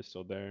even know if he's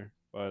still there,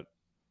 but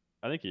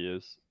I think he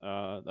is.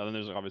 And then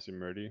there's obviously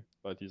Murdy,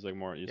 but he's like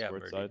more Yeah, esports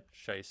Murdy. side.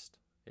 Scheist.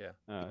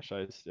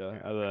 Scheist, yeah. Yeah,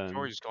 And then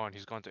Corey's gone.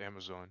 He's gone to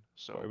Amazon.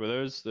 So Corey, but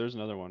there's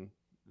another one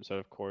instead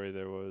of Corey.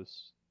 There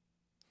was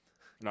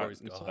not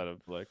Corey's instead gone.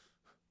 of like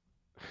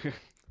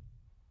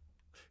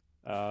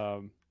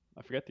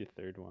I forget the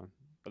third one,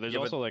 but there's Yeah,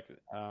 but- also like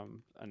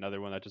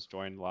another one that just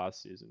joined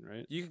last season,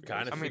 right? You can Forget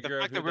kinda I his mean, the figure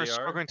out fact who that we're they are.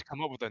 struggling to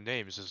come up with the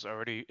names is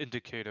already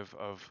indicative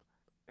of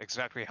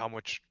exactly how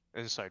much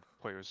insight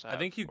players have. I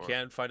think you or-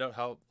 can find out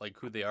how like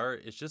who they are.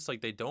 It's just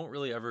like they don't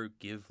really ever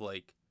give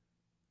like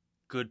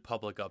good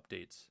public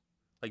updates.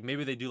 Like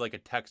maybe they do like a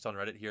text on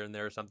Reddit here and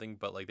there or something,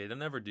 but like they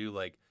don't ever do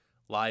like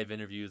live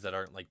interviews that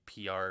aren't like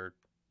PR,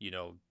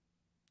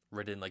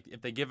 written. Like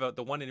if they give out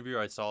the one interview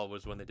I saw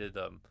was when they did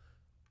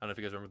I don't know if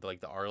you guys remember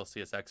the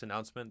RLCSX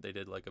announcement. They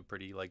did like a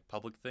pretty like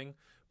public thing,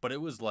 but it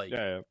was like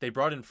Yeah. they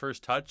brought in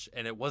First Touch,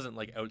 and it wasn't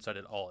like outside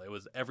at all. It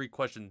was every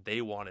question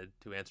they wanted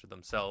to answer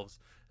themselves,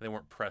 and they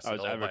weren't pressed Oh, at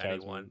it's all by anyone.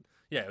 advertisement.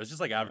 Yeah, it was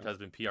just like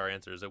advertisement PR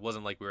answers. It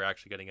wasn't like we were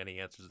actually getting any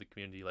answers the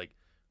community like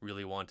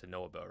really want to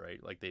know about,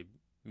 right? Like they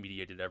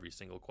mediated every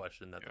single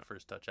question that Yeah. the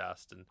First Touch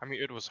asked, and I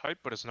mean, it was hype,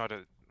 but it's not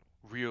a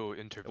real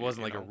interview. it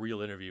wasn't you like a know?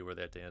 real interview where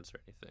they had to answer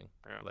anything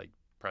Yeah. like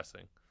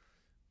pressing.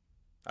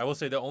 I will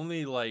say the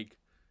only like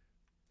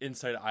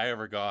insight I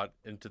ever got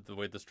into the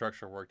way the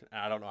structure worked,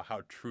 and I don't know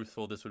how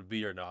truthful this would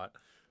be or not,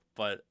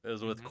 but it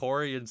was with Mhm.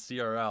 Corey and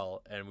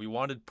CRL, and we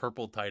wanted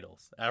purple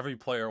titles. Every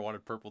player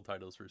wanted purple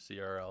titles for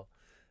CRL,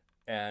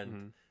 and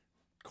Mhm.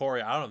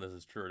 Corey, I don't know if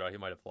this is true or not. He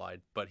might have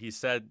lied, but he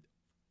said,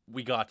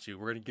 "We got you.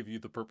 We're gonna give you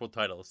the purple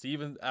titles." He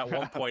even at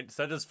one point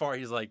said as far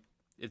he's like,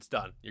 "It's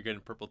done. You're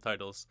getting purple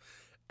titles."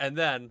 And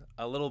then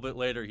a little bit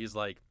later, he's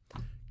like,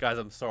 "Guys,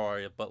 I'm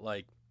sorry, but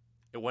like,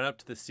 it went up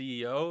to the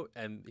CEO,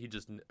 and he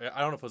just—I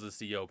don't know if it was the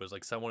CEO, but it was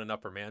like someone in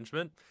upper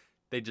management.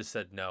 They just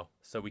said no,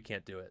 so we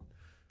can't do it.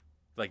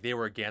 Like they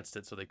were against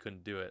it, so they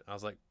couldn't do it." I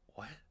was like,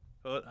 "What?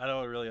 I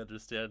don't really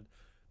understand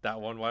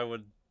that one. Why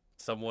would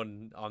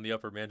someone on the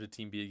upper management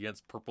team be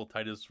against purple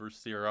titles for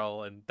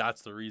CRL, and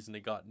that's the reason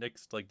it got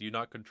nixed? Like, do you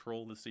not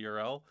control the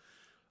CRL?"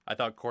 I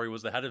thought Corey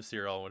was the head of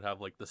CRL and would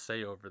have like the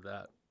say over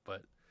that,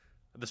 but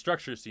the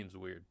structure seems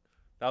weird.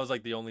 That was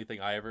like the only thing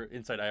I ever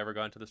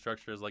got into the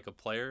structure as like a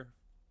player,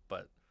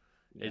 but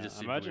it Yeah, just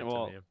seemed imagine. weird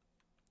Well, to me.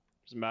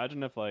 just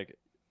imagine if like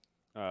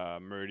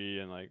Murdy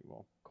and like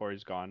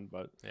Corey's gone,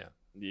 but Yeah.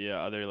 the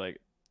other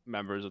like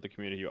members of the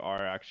community who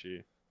are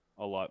actually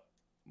a lot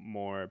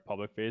more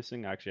public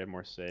facing actually had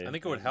more say. I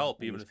think it would in-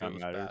 help in even these if it kind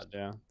was of matters. bad.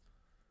 Yeah.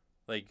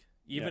 Like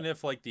even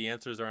if like the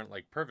answers aren't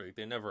like perfect,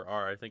 they never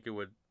are. I think it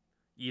would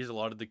ease a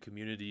lot of the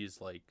community's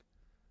like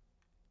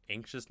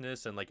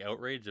anxiousness and like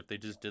outrage if they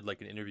just did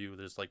like an interview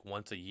just like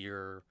once a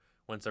year,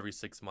 once every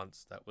 6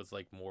 months that was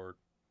like more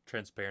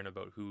transparent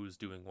about who's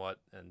doing what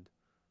and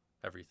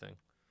everything.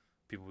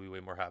 People would be way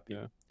more happy.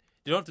 Yeah.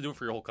 You don't have to do it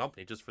for your whole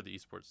company, just for the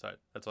esports side.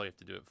 That's all you have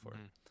to do it for.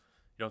 Mhm.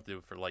 You don't have to do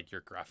it for like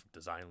your graphic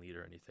design lead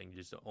or anything. You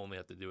just only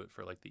have to do it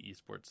for like the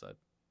esports side.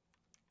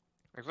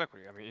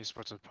 Exactly. I mean,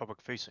 esports is public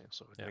facing,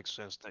 so it Yeah. makes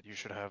sense that you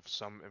should have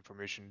some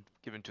information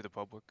given to the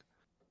public.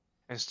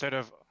 Instead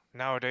of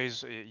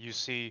nowadays, you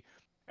see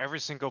every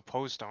single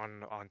post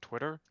on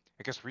Twitter,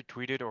 I guess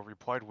retweeted or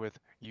replied with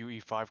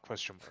UE5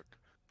 question mark.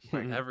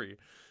 Like, Every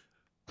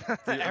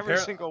every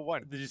single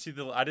one. Did you see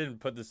the? I didn't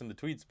put this in the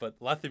tweets, but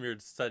Lethemir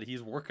said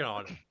he's working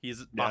on it. He's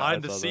Yeah,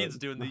 behind I the saw scenes that.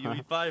 doing the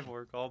UE5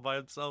 work all by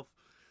himself.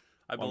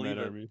 I One-man believe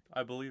it. army.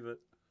 I believe it.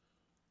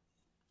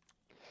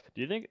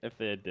 Do you think if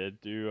they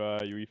did do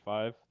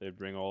UE5, they'd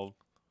bring all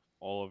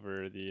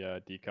over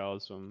the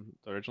decals from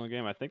the original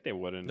game? I think they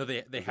wouldn't. No,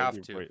 they 'cause they'd have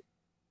be to. way-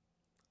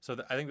 So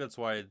I think that's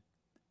why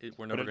we're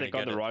But never if going they to got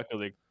get the it. Rocket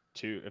League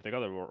 2, if they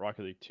got the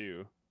Rocket League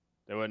 2,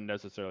 they wouldn't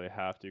necessarily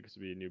have to because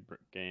it'd be a new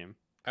game.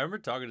 I remember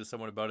talking to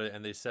someone about it,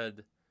 and they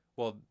said,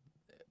 well,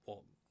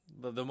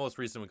 the most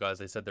recent guys,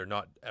 they said they're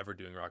not ever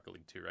doing Rocket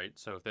League 2, right?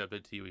 So if they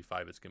update to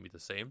UE5, it's going to be the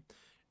same.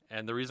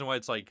 And the reason why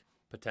it's like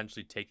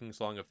potentially taking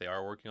so long if they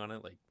are working on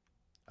it, like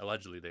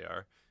allegedly they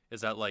are,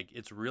 is that like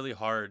it's really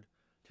hard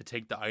to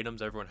take the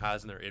items everyone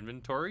has in their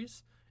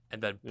inventories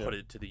and then put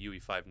it to the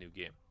UE5 new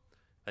game.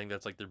 I think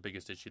that's like their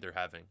biggest issue they're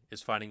having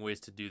is finding ways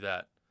to do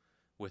that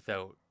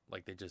without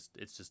like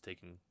it's just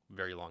taking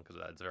very long because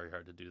of that. It's very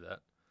hard to do that.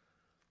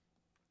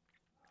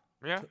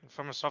 Yeah,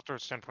 from a software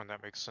standpoint,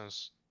 that makes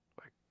sense.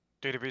 Like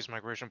database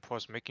migration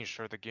plus making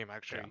sure the game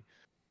actually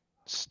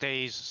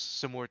stays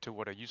similar to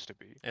what it used to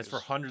be. And it's for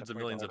hundreds of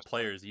millions of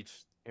players.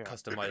 Each Yeah.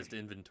 customized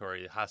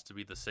inventory has to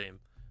be the same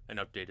and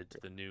updated to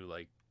the new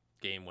like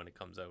game when it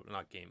comes out.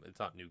 Not game. It's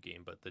not new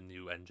game, but the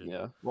new engine.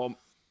 Yeah. Well,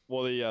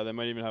 they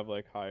might even have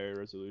like higher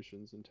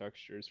resolutions and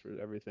textures for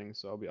everything.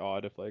 So it'll be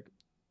odd if like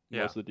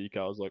most of the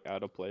decals like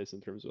out of place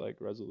in terms of like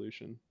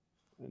resolution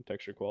and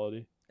texture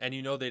quality. And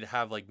they'd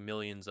have like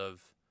millions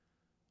of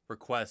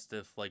requests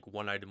if like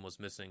one item was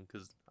missing,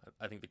 because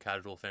I think the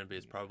casual fan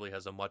base probably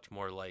has a much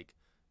more like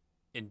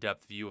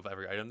in-depth view of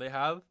every item they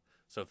have.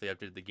 So if they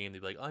updated the game, they'd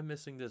be like, I'm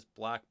missing this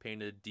black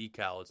painted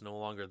decal, it's no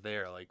longer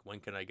there, like when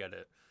can I get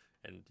it?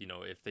 And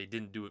if they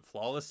didn't do it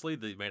flawlessly,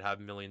 they might have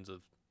millions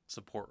of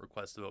support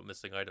requests about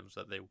missing items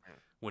that they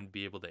wouldn't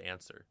be able to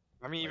answer.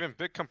 I mean, even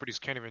big companies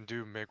can't even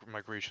do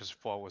migrations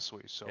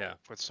flawlessly. So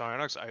with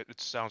Psyonix, it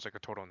sounds like a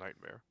total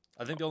nightmare.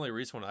 I think the only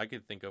recent one I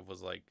could think of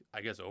was like,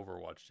 I guess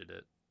Overwatch did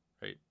it,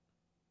 right?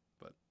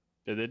 But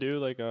did they do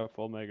like a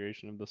full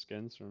migration of the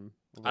skins from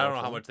Overwatch I don't know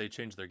 1? how much they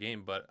changed their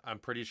game, but I'm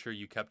pretty sure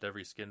you kept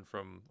every skin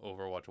from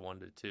Overwatch 1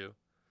 to 2.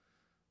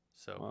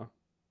 So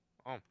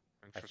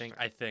Interesting.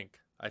 I think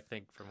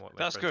from what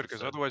my that's friends good, have because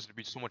said. otherwise there'd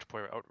be so much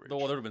player outrage. Well,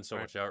 there would have been so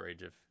much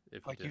outrage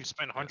if like you you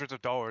spend hundreds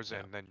of dollars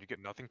and then you get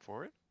nothing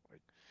for it.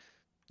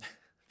 Like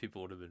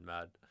people would have been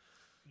mad.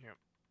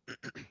 Yeah.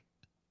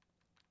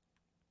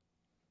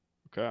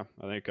 Okay,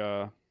 I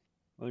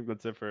think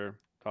that's it for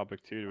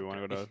topic 2. Do we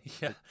want to go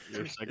to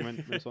your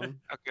segment or something?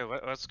 Okay,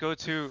 let's go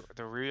to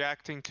the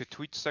reacting to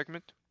tweets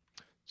segment.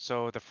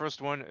 So the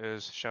first one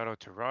is shout out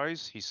to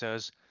Rise. He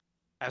says,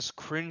 as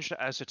cringe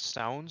as it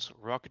sounds,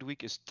 Rocket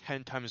League is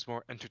 10 times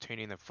more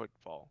entertaining than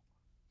football.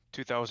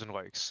 2,000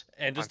 likes.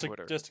 And just on to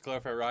Twitter.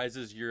 clarify, Rise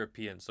is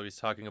European, so he's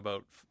talking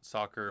about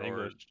soccer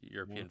English, or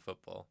European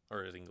football,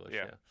 or is English?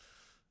 Yeah.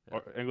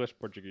 Or English,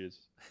 Portuguese.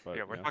 But,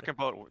 yeah, we're talking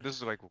about, this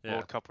is like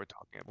World Cup we're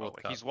talking about. World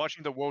Like, Cup. he's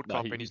watching the World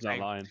Cup and he's not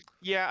saying, lying.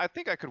 yeah, I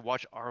think I could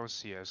watch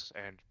ROCS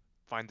and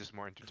find this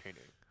more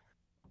entertaining.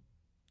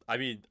 I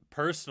mean,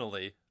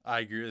 personally,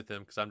 I agree with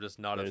him because I'm just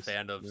not a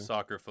fan of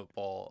soccer,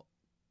 football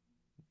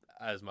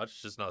as much.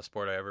 It's just not a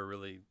sport I ever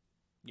really,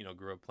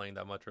 grew up playing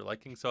that much or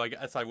liking. So I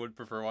guess I would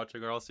prefer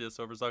watching RLCS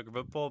over soccer,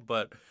 football.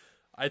 But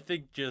I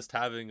think just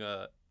having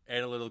a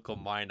analytical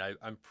mind,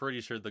 I'm pretty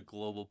sure the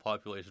global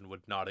population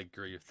would not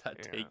agree with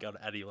that take on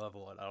any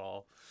level at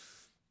all.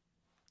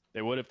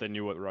 They would if they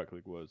knew what Rocket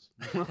League was.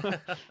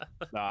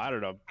 Nah, I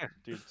don't know,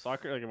 dude.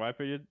 Soccer, like in my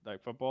opinion,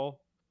 like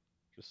football,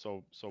 just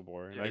so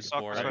boring. Yeah, like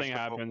soccer, nothing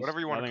happens. whatever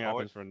you want nothing to call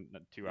happens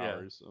it. for 2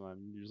 hours, and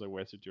then you just like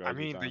wasted 2 hours. I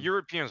mean, of the time.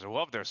 Europeans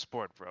love their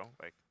sport, bro.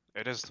 Like,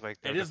 it is like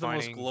it is the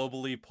most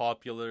globally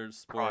popular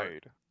sport.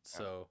 Pride.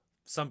 So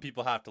some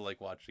people have to like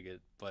watching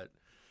it, but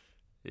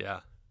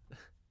yeah.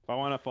 If I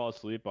want to fall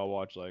asleep, I'll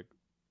watch like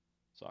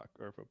soccer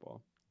or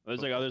football.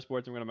 There's like other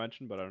sports I'm gonna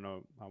mention, but I don't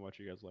know how much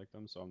you guys like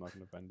them, so I'm not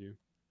gonna offend you.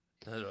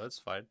 No, that's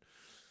fine.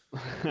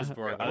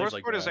 The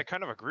worst part is I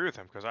kind of agree with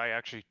him because I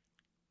actually.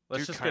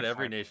 Let's just get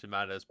every nation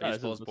mad at us.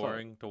 Baseball's it's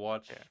boring to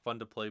watch, fun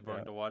to play,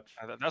 boring to watch.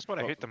 That's what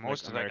I hate the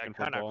most. Is I American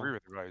kind of football. agree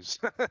with Rise.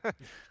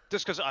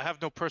 Just because I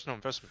have no personal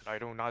investment, I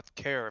do not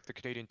care if the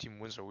Canadian team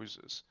wins or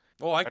loses.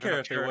 Oh, I do care not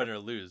if they care. win or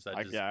lose.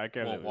 I just I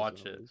care won't if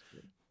watch it it. is,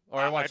 but-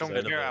 Or I watch don't a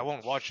bit of care. it. I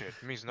won't watch it.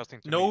 It means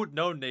nothing to me.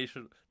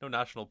 No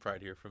national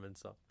pride here from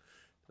Insta.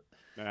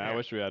 Man, I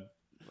wish we had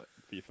like,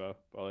 FIFA,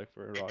 but like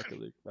for Rocket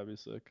League, that'd be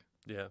sick.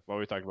 Yeah. Well,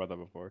 we talked about that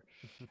before.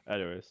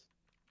 Anyways,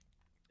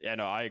 yeah,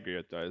 no, I agree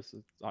with Dice.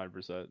 It's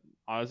 100%.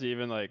 Honestly,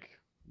 even like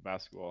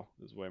basketball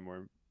is way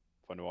more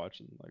fun to watch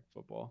than like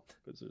football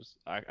because there's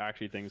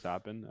actually things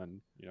happen,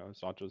 and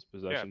it's not just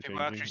possession. Yeah, people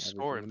changing actually every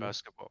score in single minute.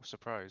 basketball.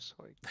 Surprise!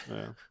 Like,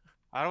 Yeah,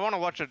 I don't want to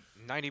watch a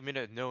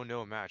 90-minute no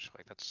match.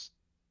 Like that's.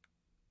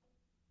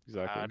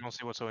 exactly. I don't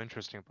see what's so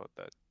interesting about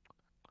that.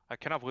 I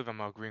cannot believe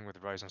I'm agreeing with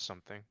Rise on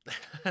something.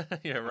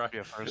 Yeah, right. Be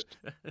a first.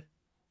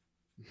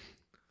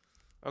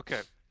 Okay,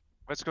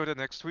 let's go to the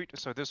next tweet.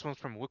 So this one's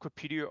from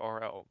Wikipedia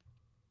RL.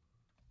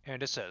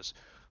 And it says,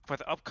 for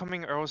the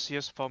upcoming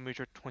LCS Fall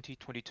Major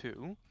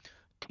 2022,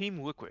 Team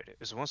Liquid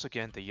is once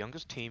again the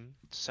youngest team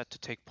set to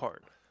take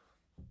part.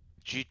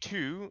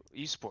 G2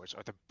 esports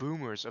are the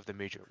boomers of the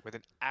major with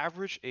an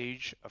average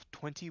age of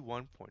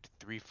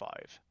 21.35.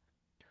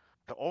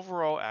 The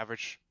overall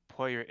average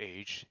player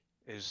age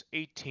is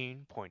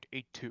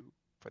 18.82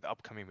 for the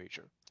upcoming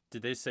major.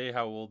 Did they say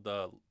how old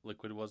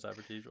Liquid was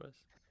average age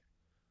wise?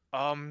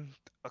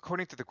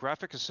 According to the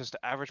graphic, it says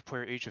the average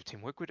player age of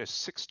Team Liquid is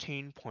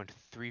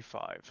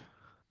 16.35.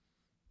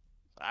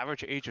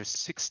 Average age of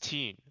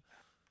 16.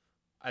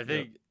 I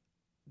think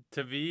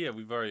to me, and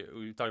we've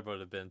talked about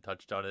it a bit and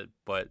touched on it,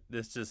 but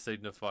this just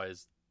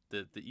signifies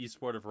that the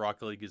esport of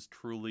Rocket League is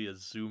truly a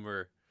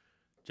Zoomer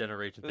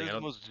generation This thing. is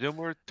the most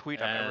Zoomer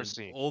tweet I've ever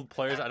seen. Old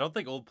players, I don't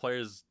think old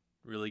players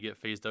really get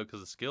phased out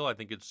because of skill. I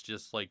think it's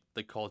just like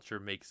the culture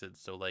makes it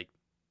so like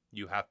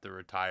you have to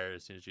retire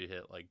as soon as you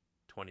hit like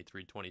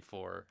 23,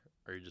 24,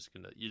 or you're just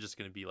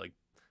gonna be like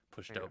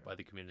pushed out by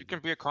the community. You can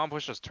be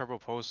accomplished as Turbo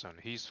Poson.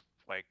 He's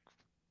like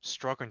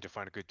struggling to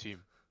find a good team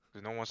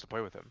because no one wants to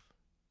play with him.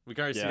 We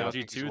can already see in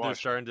G2 they're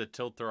starting to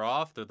tilter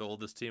off. They're the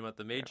oldest team at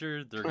the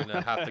major. They're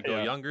gonna have to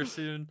go younger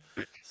soon.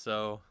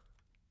 So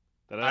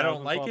I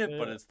don't like it,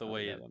 but it's the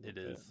way it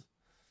is.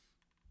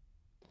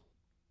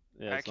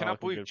 Yeah, I cannot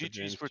believe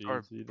GG Sports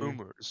are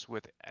boomers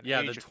with an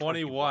age of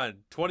 21.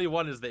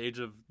 21 is the age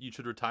of you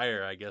should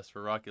retire, I guess,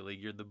 for Rocket League.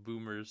 You're the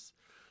boomers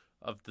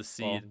of the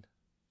scene.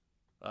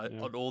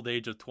 An old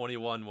age of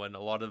 21 when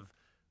a lot of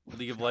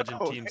League of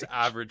Legends teams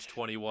average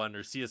 21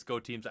 or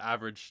CSGO teams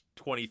average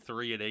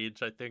 23 at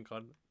age, I think,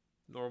 on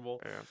normal.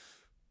 Yeah.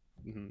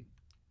 Mm-hmm.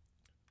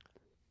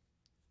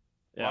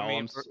 Yeah, well, I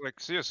mean,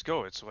 like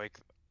CSGO, it's like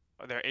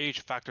their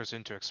age factors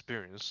into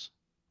experience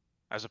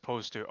as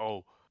opposed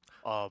to,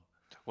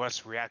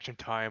 less reaction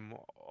time,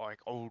 like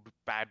old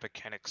bad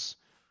mechanics.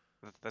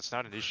 That's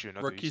not an issue in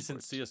other Rookies in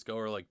esports. CSGO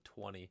are like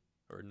 20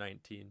 or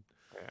 19.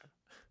 Yeah.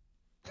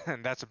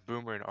 And that's a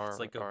boomer in RL. It's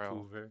like a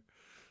boomer.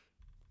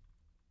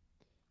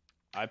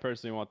 I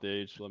personally want the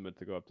age limit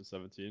to go up to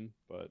 17,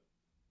 but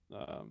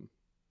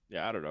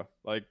yeah, I don't know.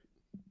 Like,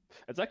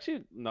 it's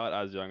actually not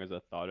as young as I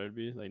thought it'd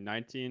be. Like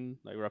 19,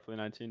 like roughly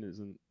 19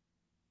 isn't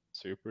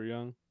super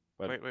young.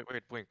 But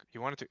wait, Blink.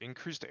 You wanted to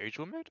increase the age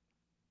limit?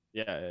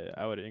 Yeah,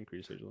 I would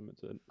increase age limit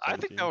to 17. I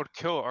think that would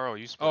kill RL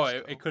esports. Oh,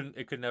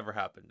 it could never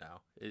happen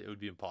now. It would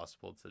be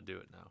impossible to do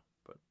it now.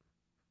 But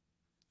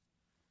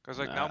because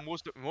now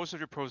most of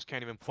your pros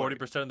can't even play.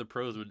 40% of the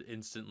pros would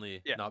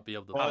instantly not be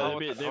able to play. Well,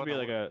 there'd be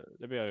like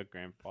a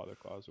grandfather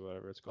clause or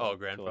whatever it's called. Oh,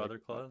 grandfather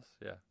clause,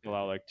 yeah.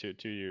 Allow like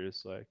two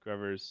years, like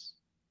whoever's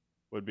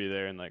would be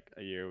there in like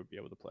a year would be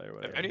able to play or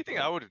whatever. If anything,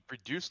 I would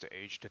reduce the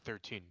age to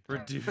 13.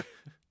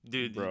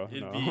 Dude, bro,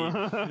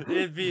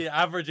 it'd be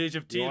average age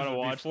of teams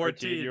would be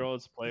 14.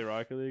 13-year-olds play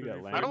Rocket League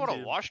at LAN? I don't want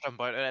to watch them,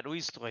 but at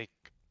least like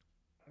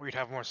we'd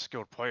have more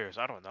skilled players.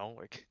 I don't know,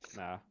 like.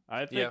 Nah,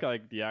 I think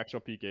like the actual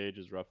peak age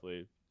is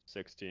roughly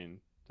 16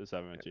 to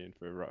 17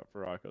 for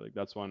Rocket League.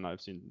 That's when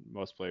I've seen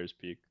most players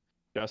peak.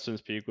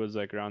 Justin's peak was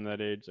like around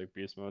that age, like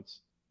Beast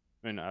Mode's.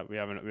 I mean, we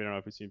don't know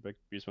if we've seen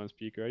Beast Mode's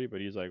peak already,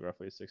 but he's like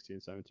roughly 16,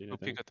 17. He'll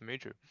peak at the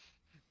major.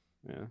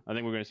 Yeah, I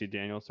think we're gonna see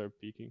Daniel start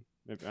peaking.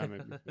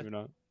 Maybe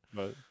not,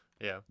 but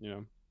yeah, Yeah,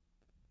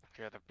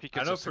 the peak.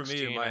 I know for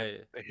me,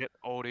 they hit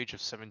old age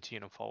of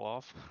 17 and fall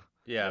off.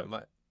 Yeah,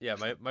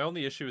 my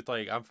only issue with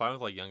like I'm fine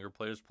with like younger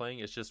players playing.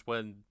 It's just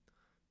when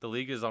the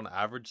league is on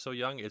average so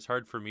young, it's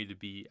hard for me to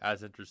be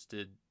as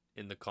interested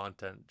in the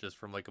content just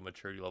from like a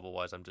maturity level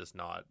wise. I'm just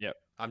not. Yep.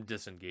 I'm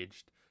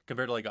disengaged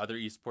compared to like other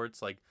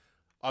esports. Like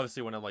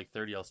obviously when I'm like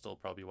 30, I'll still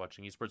probably be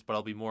watching esports, but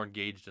I'll be more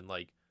engaged in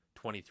like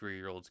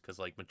 23-year-olds because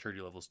like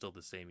maturity level is still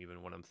the same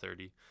even when I'm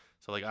 30.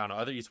 So like I don't know,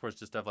 other esports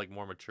just have like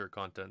more mature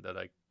content that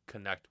I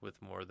connect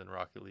with more than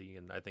Rocket League,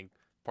 and I think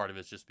part of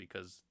it's just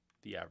because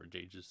the average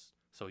age is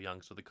so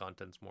young, so the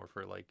content's more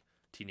for like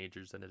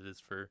teenagers than it is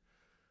for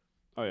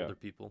older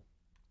people.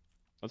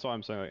 That's why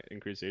I'm saying like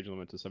increase the age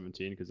limit to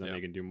 17 because then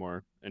they can do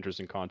more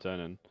interesting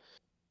content, and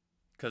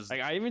because like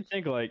I even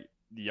think like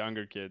the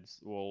younger kids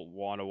will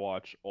want to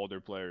watch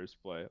older players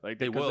play. Like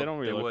they will. They don't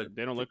really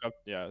they don't look up.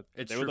 Yeah,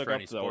 it's they would look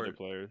up to the older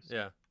players.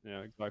 Yeah.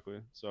 Yeah,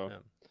 exactly. So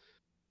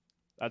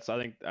I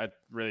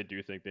really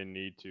do think they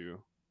need to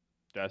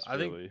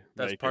desperately. I think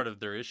that's part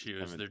of their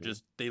issue is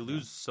they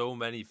lose so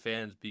many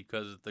fans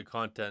because the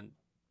content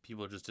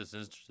people are just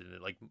disinterested in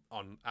it. Like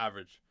on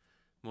average,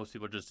 most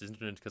people are just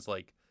disinterested because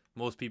like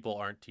most people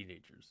aren't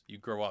teenagers. You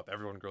grow up,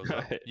 everyone grows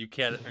up. You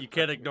can't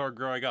ignore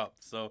growing up.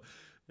 So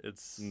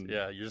it's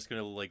you're just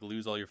gonna like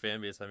lose all your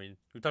fan base. I mean,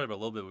 we talked about a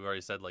little bit. We've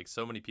already said like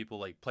so many people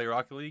like play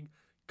Rocket League,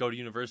 go to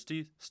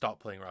university, stop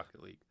playing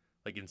Rocket League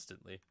like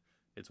instantly.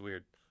 It's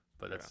weird,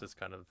 but that's just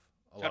kind of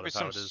a lot of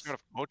how it is. Kind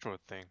of cultural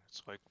thing.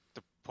 It's like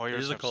the players.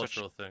 It is a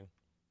cultural thing.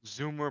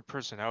 Zoomer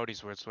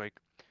personalities where it's like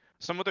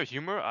some of their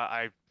humor.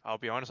 I'll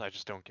be honest, I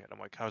just don't get. I'm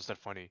like, how's that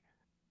funny?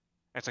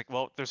 And it's like,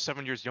 well, they're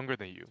 7 years younger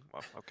than you.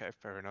 Well, okay,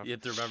 fair enough. You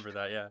have to remember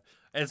that, yeah.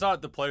 And it's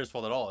not the player's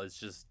fault at all. It's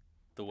just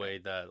the way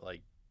that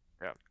like.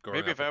 Yeah.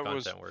 Maybe if I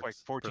was like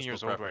 14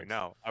 years old right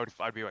now,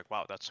 I'd be like,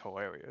 wow, that's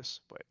hilarious.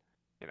 But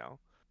you know,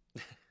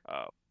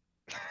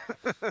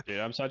 Dude,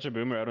 I'm such a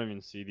boomer. I don't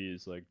even see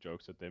these like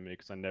jokes that they make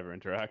because I never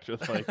interact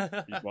with like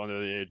people under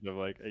the age of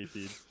like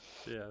 18.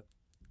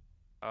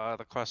 Yeah.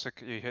 The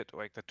classic, you hit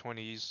like the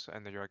 20s,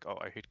 and then you're like, oh,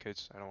 I hate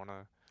kids. I don't want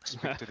to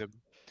speak to them.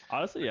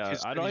 Honestly, yeah,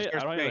 Kids, I when don't you hate- I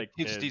start don't hate, saying like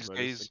kids kids, these but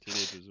it's days. like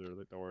teenagers are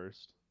like the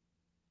worst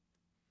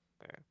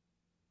Yeah.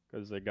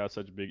 because they got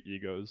such big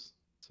egos.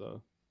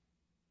 So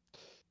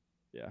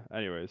yeah.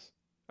 Anyways,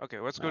 Okay,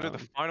 let's go to the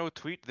um, final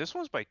tweet. This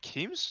one's by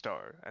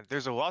Keemstar, and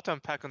there's a lot to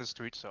unpack on this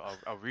tweet, so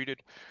I'll read it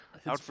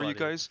out It's for you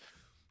funny. guys.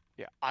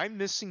 Yeah, I'm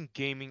missing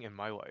gaming in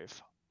my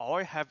life. All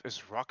I have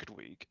is Rocket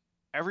League.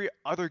 Every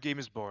other game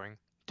is boring.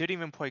 Didn't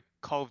even play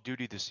Call of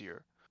Duty this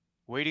year.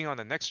 Waiting on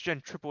the next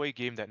gen AAA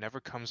game that never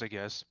comes, I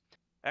guess.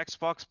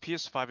 Xbox,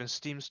 PS5, and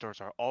Steam stores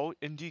are all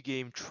indie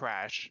game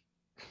trash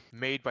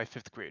made by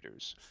fifth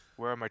graders.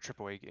 Where are my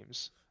AAA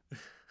games?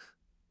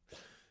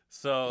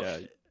 So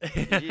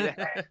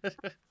Yeah.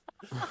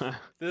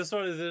 this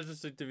one is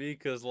interesting to me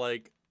because,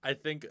 like, I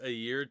think a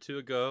year or two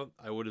ago,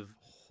 I would have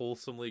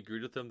wholesomely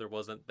agreed with him. There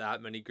wasn't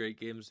that many great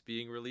games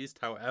being released.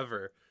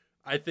 However,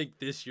 I think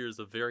this year is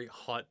a very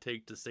hot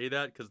take to say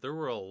that because there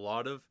were a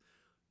lot of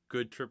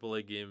good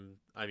AAA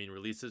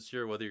released this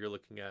year. Whether you're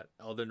looking at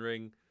Elden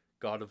Ring,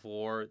 God of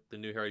War, the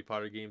new Harry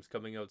Potter games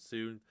coming out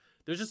soon.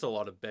 There's just a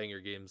lot of banger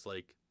games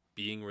like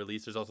being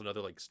released. There's also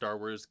another like Star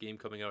Wars game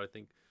coming out, I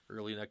think,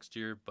 early next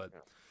year. But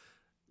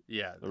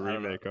yeah, the I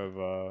don't know. remake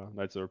of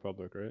Knights of the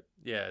Republic, right?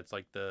 Yeah, it's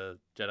like the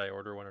Jedi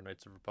Order one or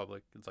Knights of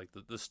Republic. It's like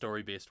the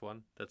story based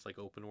one that's like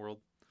open world.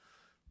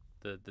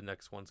 The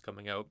next one's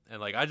coming out. And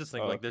like I just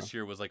think like this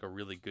year was like a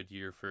really good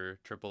year for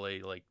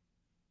AAA like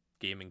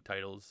gaming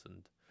titles,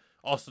 and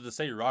also to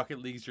say Rocket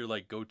League's your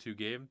like go-to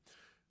game.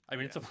 I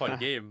mean, it's a fun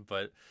game,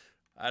 but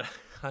I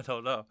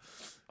don't know.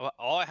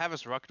 All I have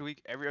is Rocket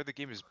League. Every other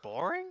game is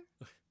boring?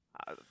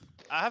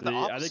 I have the See,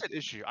 I opposite think-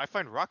 issue. I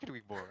find Rocket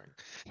League boring.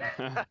 I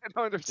don't The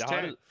understand.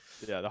 hottest,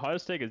 the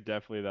hottest take is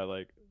definitely that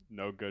like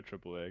no good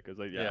AAA because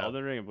like Yeah.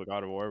 Elden Ring and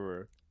God of War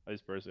were, at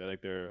least personally, I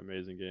think they're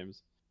amazing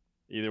games.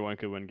 Either one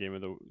could win Game of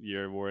the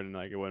Year award and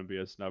like it wouldn't be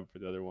a snub for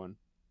the other one.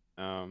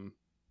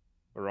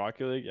 But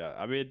Rocket League, yeah,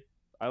 I mean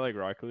I like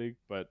Rocket League,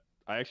 but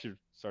I actually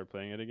started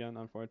playing it again,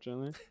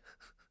 unfortunately.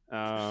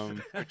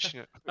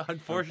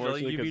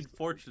 Unfortunately, you mean 'cause-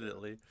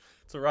 fortunately.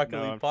 It's a Rocket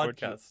No, League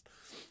podcast.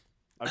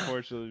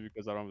 Unfortunately,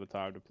 because I don't have the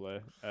time to play,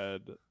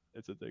 and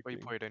it's addicting. But you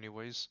play it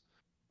anyways.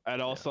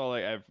 And also,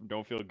 like, I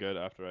don't feel good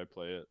after I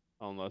play it,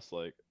 unless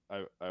like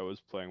I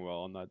was playing well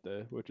on that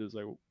day, which is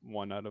like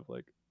 1 out of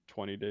like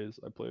 20 days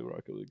I play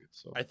Rocket League.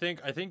 So I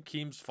think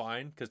Keem's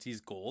fine because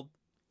he's gold.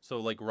 So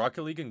like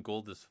Rocket League and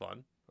gold is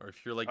fun. Or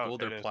if you're like Oh,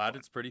 gold it or is plat, fun.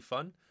 it's pretty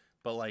fun.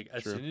 But like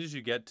as True. soon as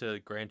you get to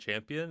Grand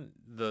Champion,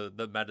 the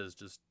meta's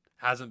just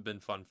hasn't been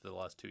fun for the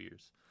last 2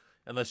 years,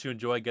 unless you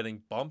enjoy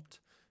getting bumped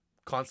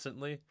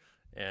constantly,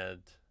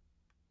 and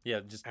yeah,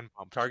 just And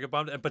pump. target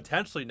bombed, and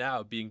potentially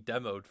now being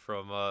demoed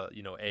from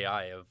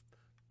AI of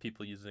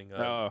people using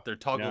their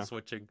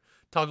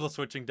toggle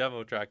switching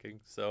demo tracking.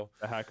 So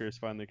the hackers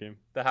finally came.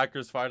 the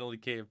hackers finally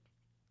came.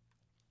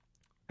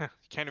 You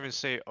can't even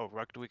say, oh,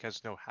 Rocket League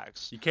has no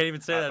hacks. You can't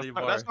even say that That's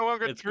anymore. that's no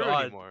longer It's true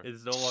gone. anymore.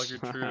 It's no longer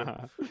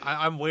true.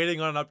 I'm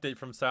waiting on an update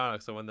from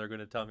Sonox, so when they're going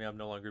to tell me I'm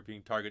no longer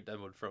being target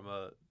demoed from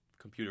a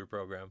computer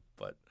program.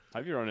 But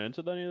Have you run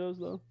into any of those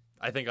though?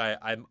 I think I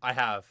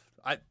have.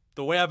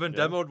 The way I've been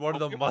Yeah? demoed, one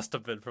of them Okay. must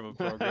have been from a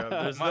program.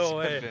 There's Must no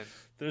have way. been.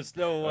 There's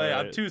no way. I'm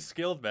Alright. too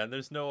skilled, man.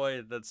 There's no way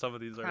that some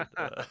of these are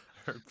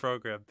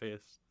program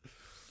based.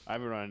 I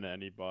haven't run into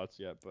any bots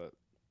yet, but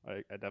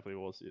I definitely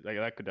will see. Like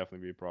that could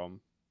definitely be a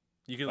problem.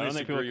 You can But at I don't least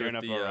think people agree care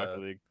with enough about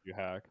Rocket League to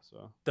hack.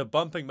 So the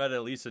bumping meta,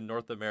 at least in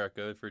North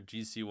America, for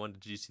GC1 to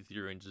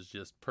GC3 range is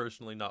just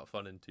personally not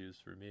fun in twos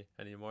for me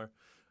anymore.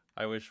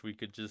 I wish we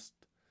could just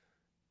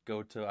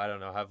go to, I don't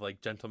know, have like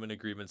gentleman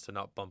agreements to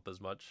not bump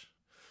as much.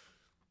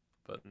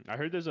 But I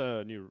heard there's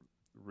a new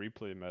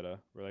replay meta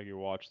where like you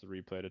watch the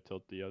replay to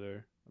tilt the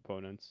other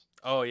opponents.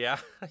 oh yeah,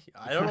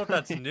 I don't know if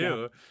that's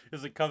new.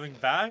 Is it coming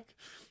back?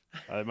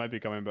 It might be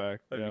coming back.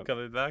 Have Yeah. you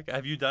coming back?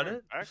 Have you done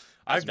it? I've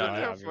I've been done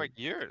there it. for like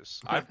years.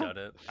 I've done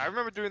it. I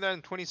remember doing that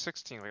in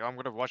 2016. Like, I'm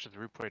gonna watch the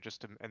replay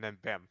just to, and then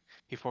bam,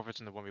 he forfeits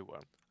in the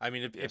 1v1. I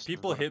mean, if Yes,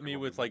 people there's hit one me after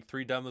with one. like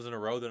 3 demos in a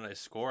row, then I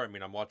score. I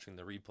mean, I'm watching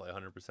the replay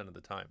 100% of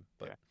the time.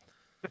 But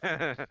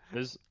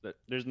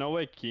There's no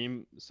way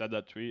Keem said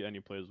that tweet and he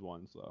plays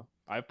ones though.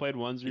 I played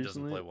ones he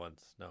doesn't recently. play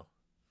once. No.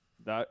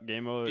 That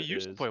game mode He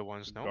used to is play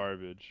ones, no?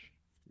 garbage.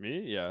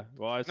 Me? Yeah.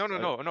 Well, I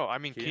No. I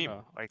mean Keem,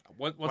 Keem. Like,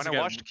 Once when again,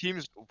 I watched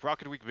Keem's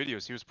Rocket League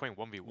videos, he was playing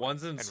 1v1.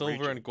 ones in and silver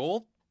raging. and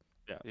gold,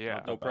 Yeah.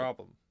 not no that bad.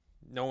 problem.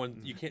 No one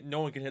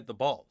can hit the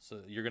ball,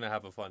 so you're gonna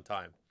have a fun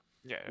time.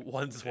 Yeah.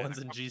 Ones Yeah.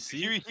 in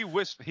GC.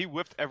 He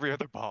whiffed every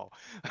other ball.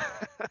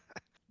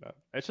 Yeah.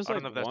 It's just I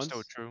like don't know if that's ones,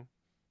 still true.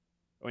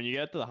 when you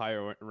get to the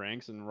higher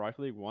ranks in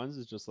Rocket League, ones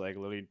is just like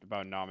literally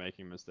about not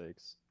making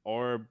mistakes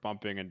or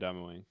bumping and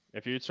demoing.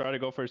 If you try to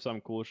go for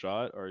some cool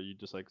shot or you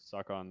just like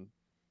suck on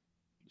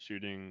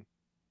shooting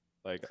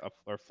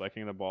or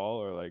flicking the ball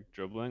or like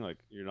dribbling, like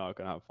you're not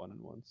gonna have fun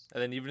in once.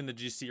 And then even in the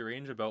GC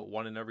range, about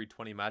 1 in every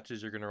 20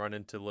 matches, you're gonna run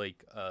into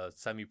like a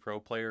semi-pro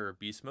player or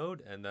beast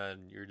mode, and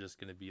then you're just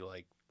gonna be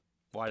like,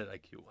 "Why did I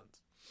queue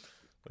once?"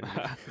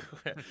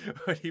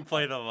 When you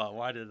play them up,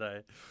 why did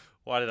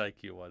I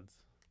queue once?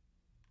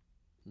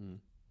 Mm.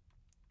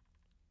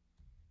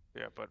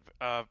 Yeah, but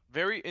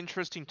very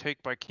interesting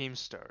take by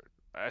Keemstar,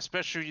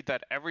 especially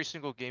that every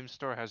single game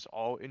store has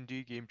all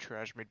indie game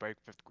trash made by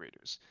fifth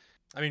graders.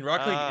 I mean,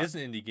 Rocket League is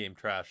an indie game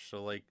trash,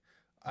 so like,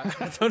 I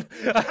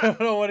don't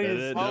know what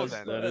he's. Well,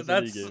 then. That is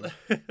That's indie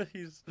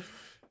game.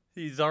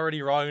 he's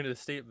already wrong in his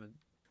statement.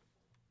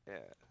 Yeah.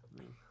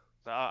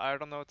 I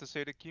don't know what to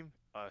say to Keem.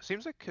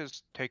 Seems like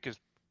his take is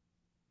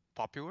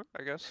popular,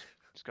 I guess.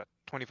 He's got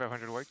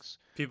 2,500 likes.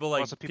 People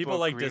like Lots of people people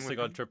like agreeing dissing with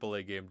on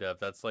AAA game dev.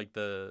 That's like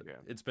Yeah.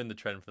 it's been the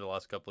trend for the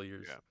last couple of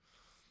years.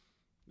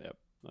 Yeah. Yep.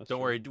 That's Don't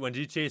true. worry, when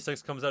GTA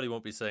 6 comes out, he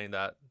won't be saying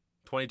that.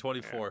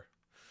 2024.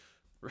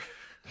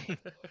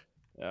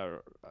 Yeah.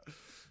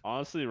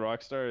 Honestly,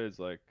 Rockstar is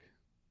like,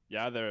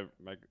 yeah, they're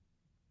like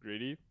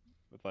greedy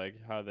with like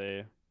how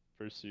they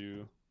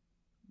pursue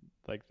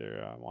like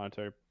their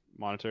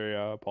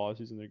monetary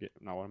policies in their game.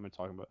 Not what am I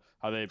talking about?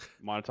 How they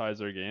monetize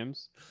their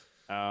games.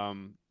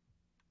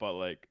 But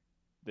like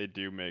they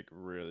do make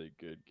really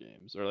good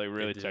games, or like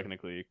really do.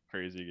 technically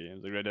crazy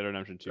games. Like Red Dead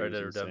Redemption 2 Red is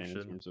Dead insane in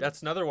Redemption. terms of-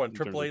 That's another one. in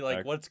terms of AAA, like,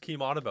 tech. what's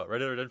Keem on about? Red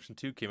Dead Redemption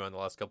 2 came out in the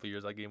last couple of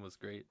years. That game was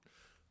great.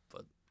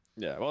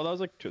 Yeah, well, that was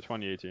like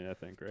 2018, I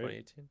think, right?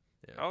 2018.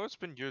 Yeah. Oh, it's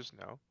been years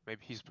now. Maybe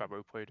he's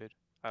probably played it.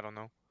 I don't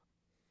know.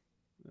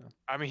 Yeah.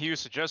 I mean, he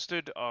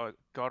suggested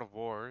God of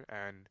War,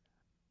 and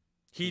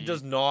He He-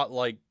 does not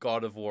like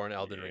God of War and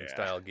Elden Ring Yeah.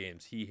 style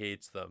games. He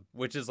hates them,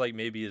 which is like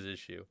maybe his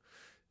issue.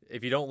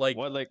 If you don't like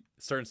What like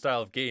certain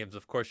style of games,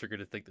 of course you're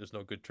gonna think there's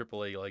no good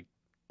AAA like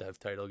dev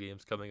title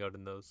games coming out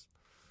in those.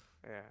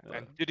 yeah, Yeah,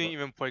 and didn't but-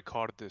 even play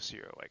COD this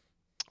year. Like,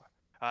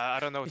 I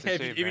don't know what to Yeah,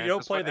 if say, you- if you man. don't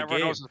That's play what the everyone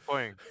game. else is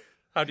playing.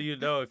 How do you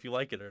know if you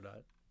like it or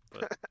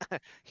not?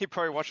 He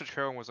probably watched the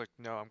trailer and was like,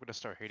 "No, I'm gonna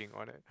start hating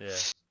on it." Yeah,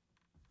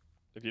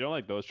 if you don't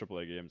like those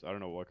AAA games, I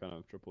don't know what kind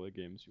of AAA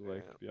games you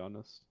like, Yeah. to be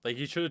honest. like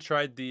you should have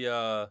tried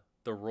the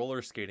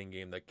roller skating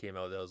game that came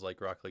out that was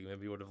like Rocket League.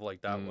 Maybe you would have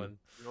liked that Mm. one.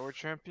 Lower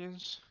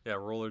champions? Yeah,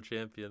 Roller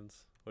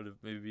Champions. Would have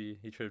maybe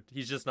he should.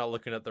 He's just not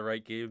looking at the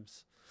right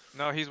games.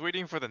 No, he's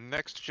waiting for the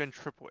next gen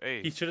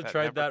AAA. He should have that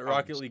tried never that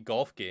Rocket comes. League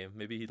golf game.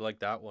 Maybe he'd like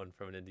that one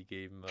from an indie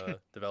game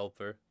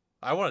developer.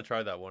 I want to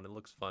try that one. It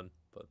looks fun,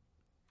 but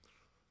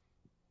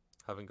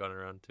haven't gotten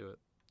around to it.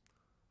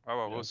 Oh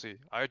well, Yeah. we'll see.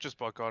 I just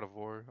bought God of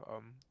War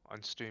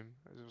on Steam.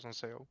 It was on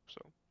sale,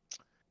 so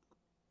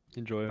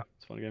Enjoy it.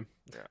 It's a fun game.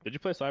 Yeah. Did you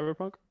play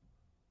Cyberpunk?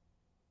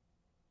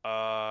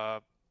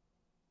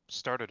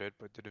 started it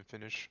but didn't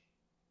finish.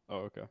 Oh,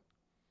 okay.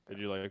 Did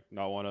you did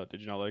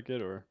you not like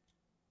it, or?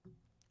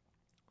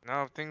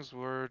 No, things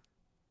were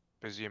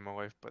busy in my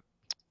life, but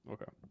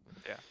Okay.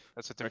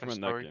 that's a I different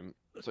recommend story. that game.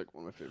 It's like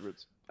one of my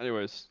favorites.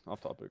 Anyways,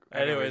 off topic.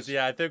 Anyways,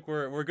 yeah, I think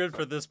we're good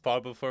for this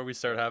pod before we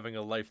start having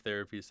a life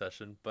therapy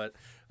session. But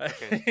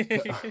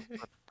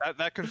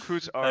That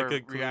concludes our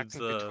concludes,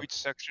 reacting to tweets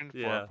section for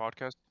yeah. our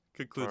podcast.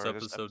 concludes for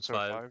this episode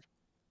 5. five.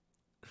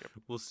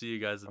 We'll see you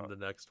guys in Uh, the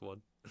next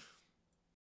one.